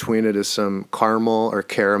right in between it is some caramel or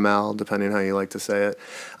caramel, depending how you like to say it.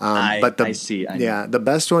 I see. The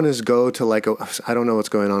best one is go to I don't know what's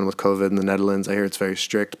going on with COVID in the Netherlands. I hear it's very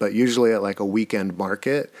strict, but usually at like a weekend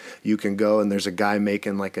market, you can go and there's a guy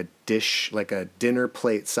making like a dish, like a dinner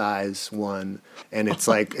plate size one, and it's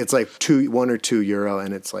like €1 or €2,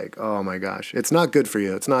 and it's like, oh my gosh, it's not good for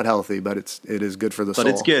you. It's not healthy, but it is good for the soul.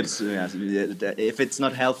 But it's good. So, if it's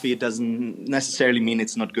not healthy, it doesn't necessarily mean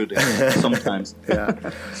it's not good. Sometimes. Yeah.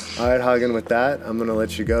 All right, Hogen. With that, I'm gonna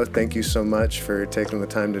let you go. Thank you so much for taking the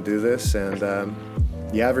time to do this, and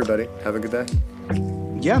everybody, have a good day.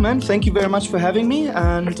 Yeah, man. Thank you very much for having me,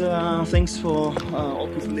 and thanks for all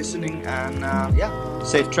people listening. And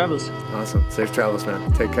safe travels. Awesome. Safe travels,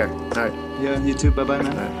 man. Take care. All right. Yeah, you too. Bye-bye,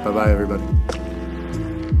 man. All right. Bye-bye, everybody.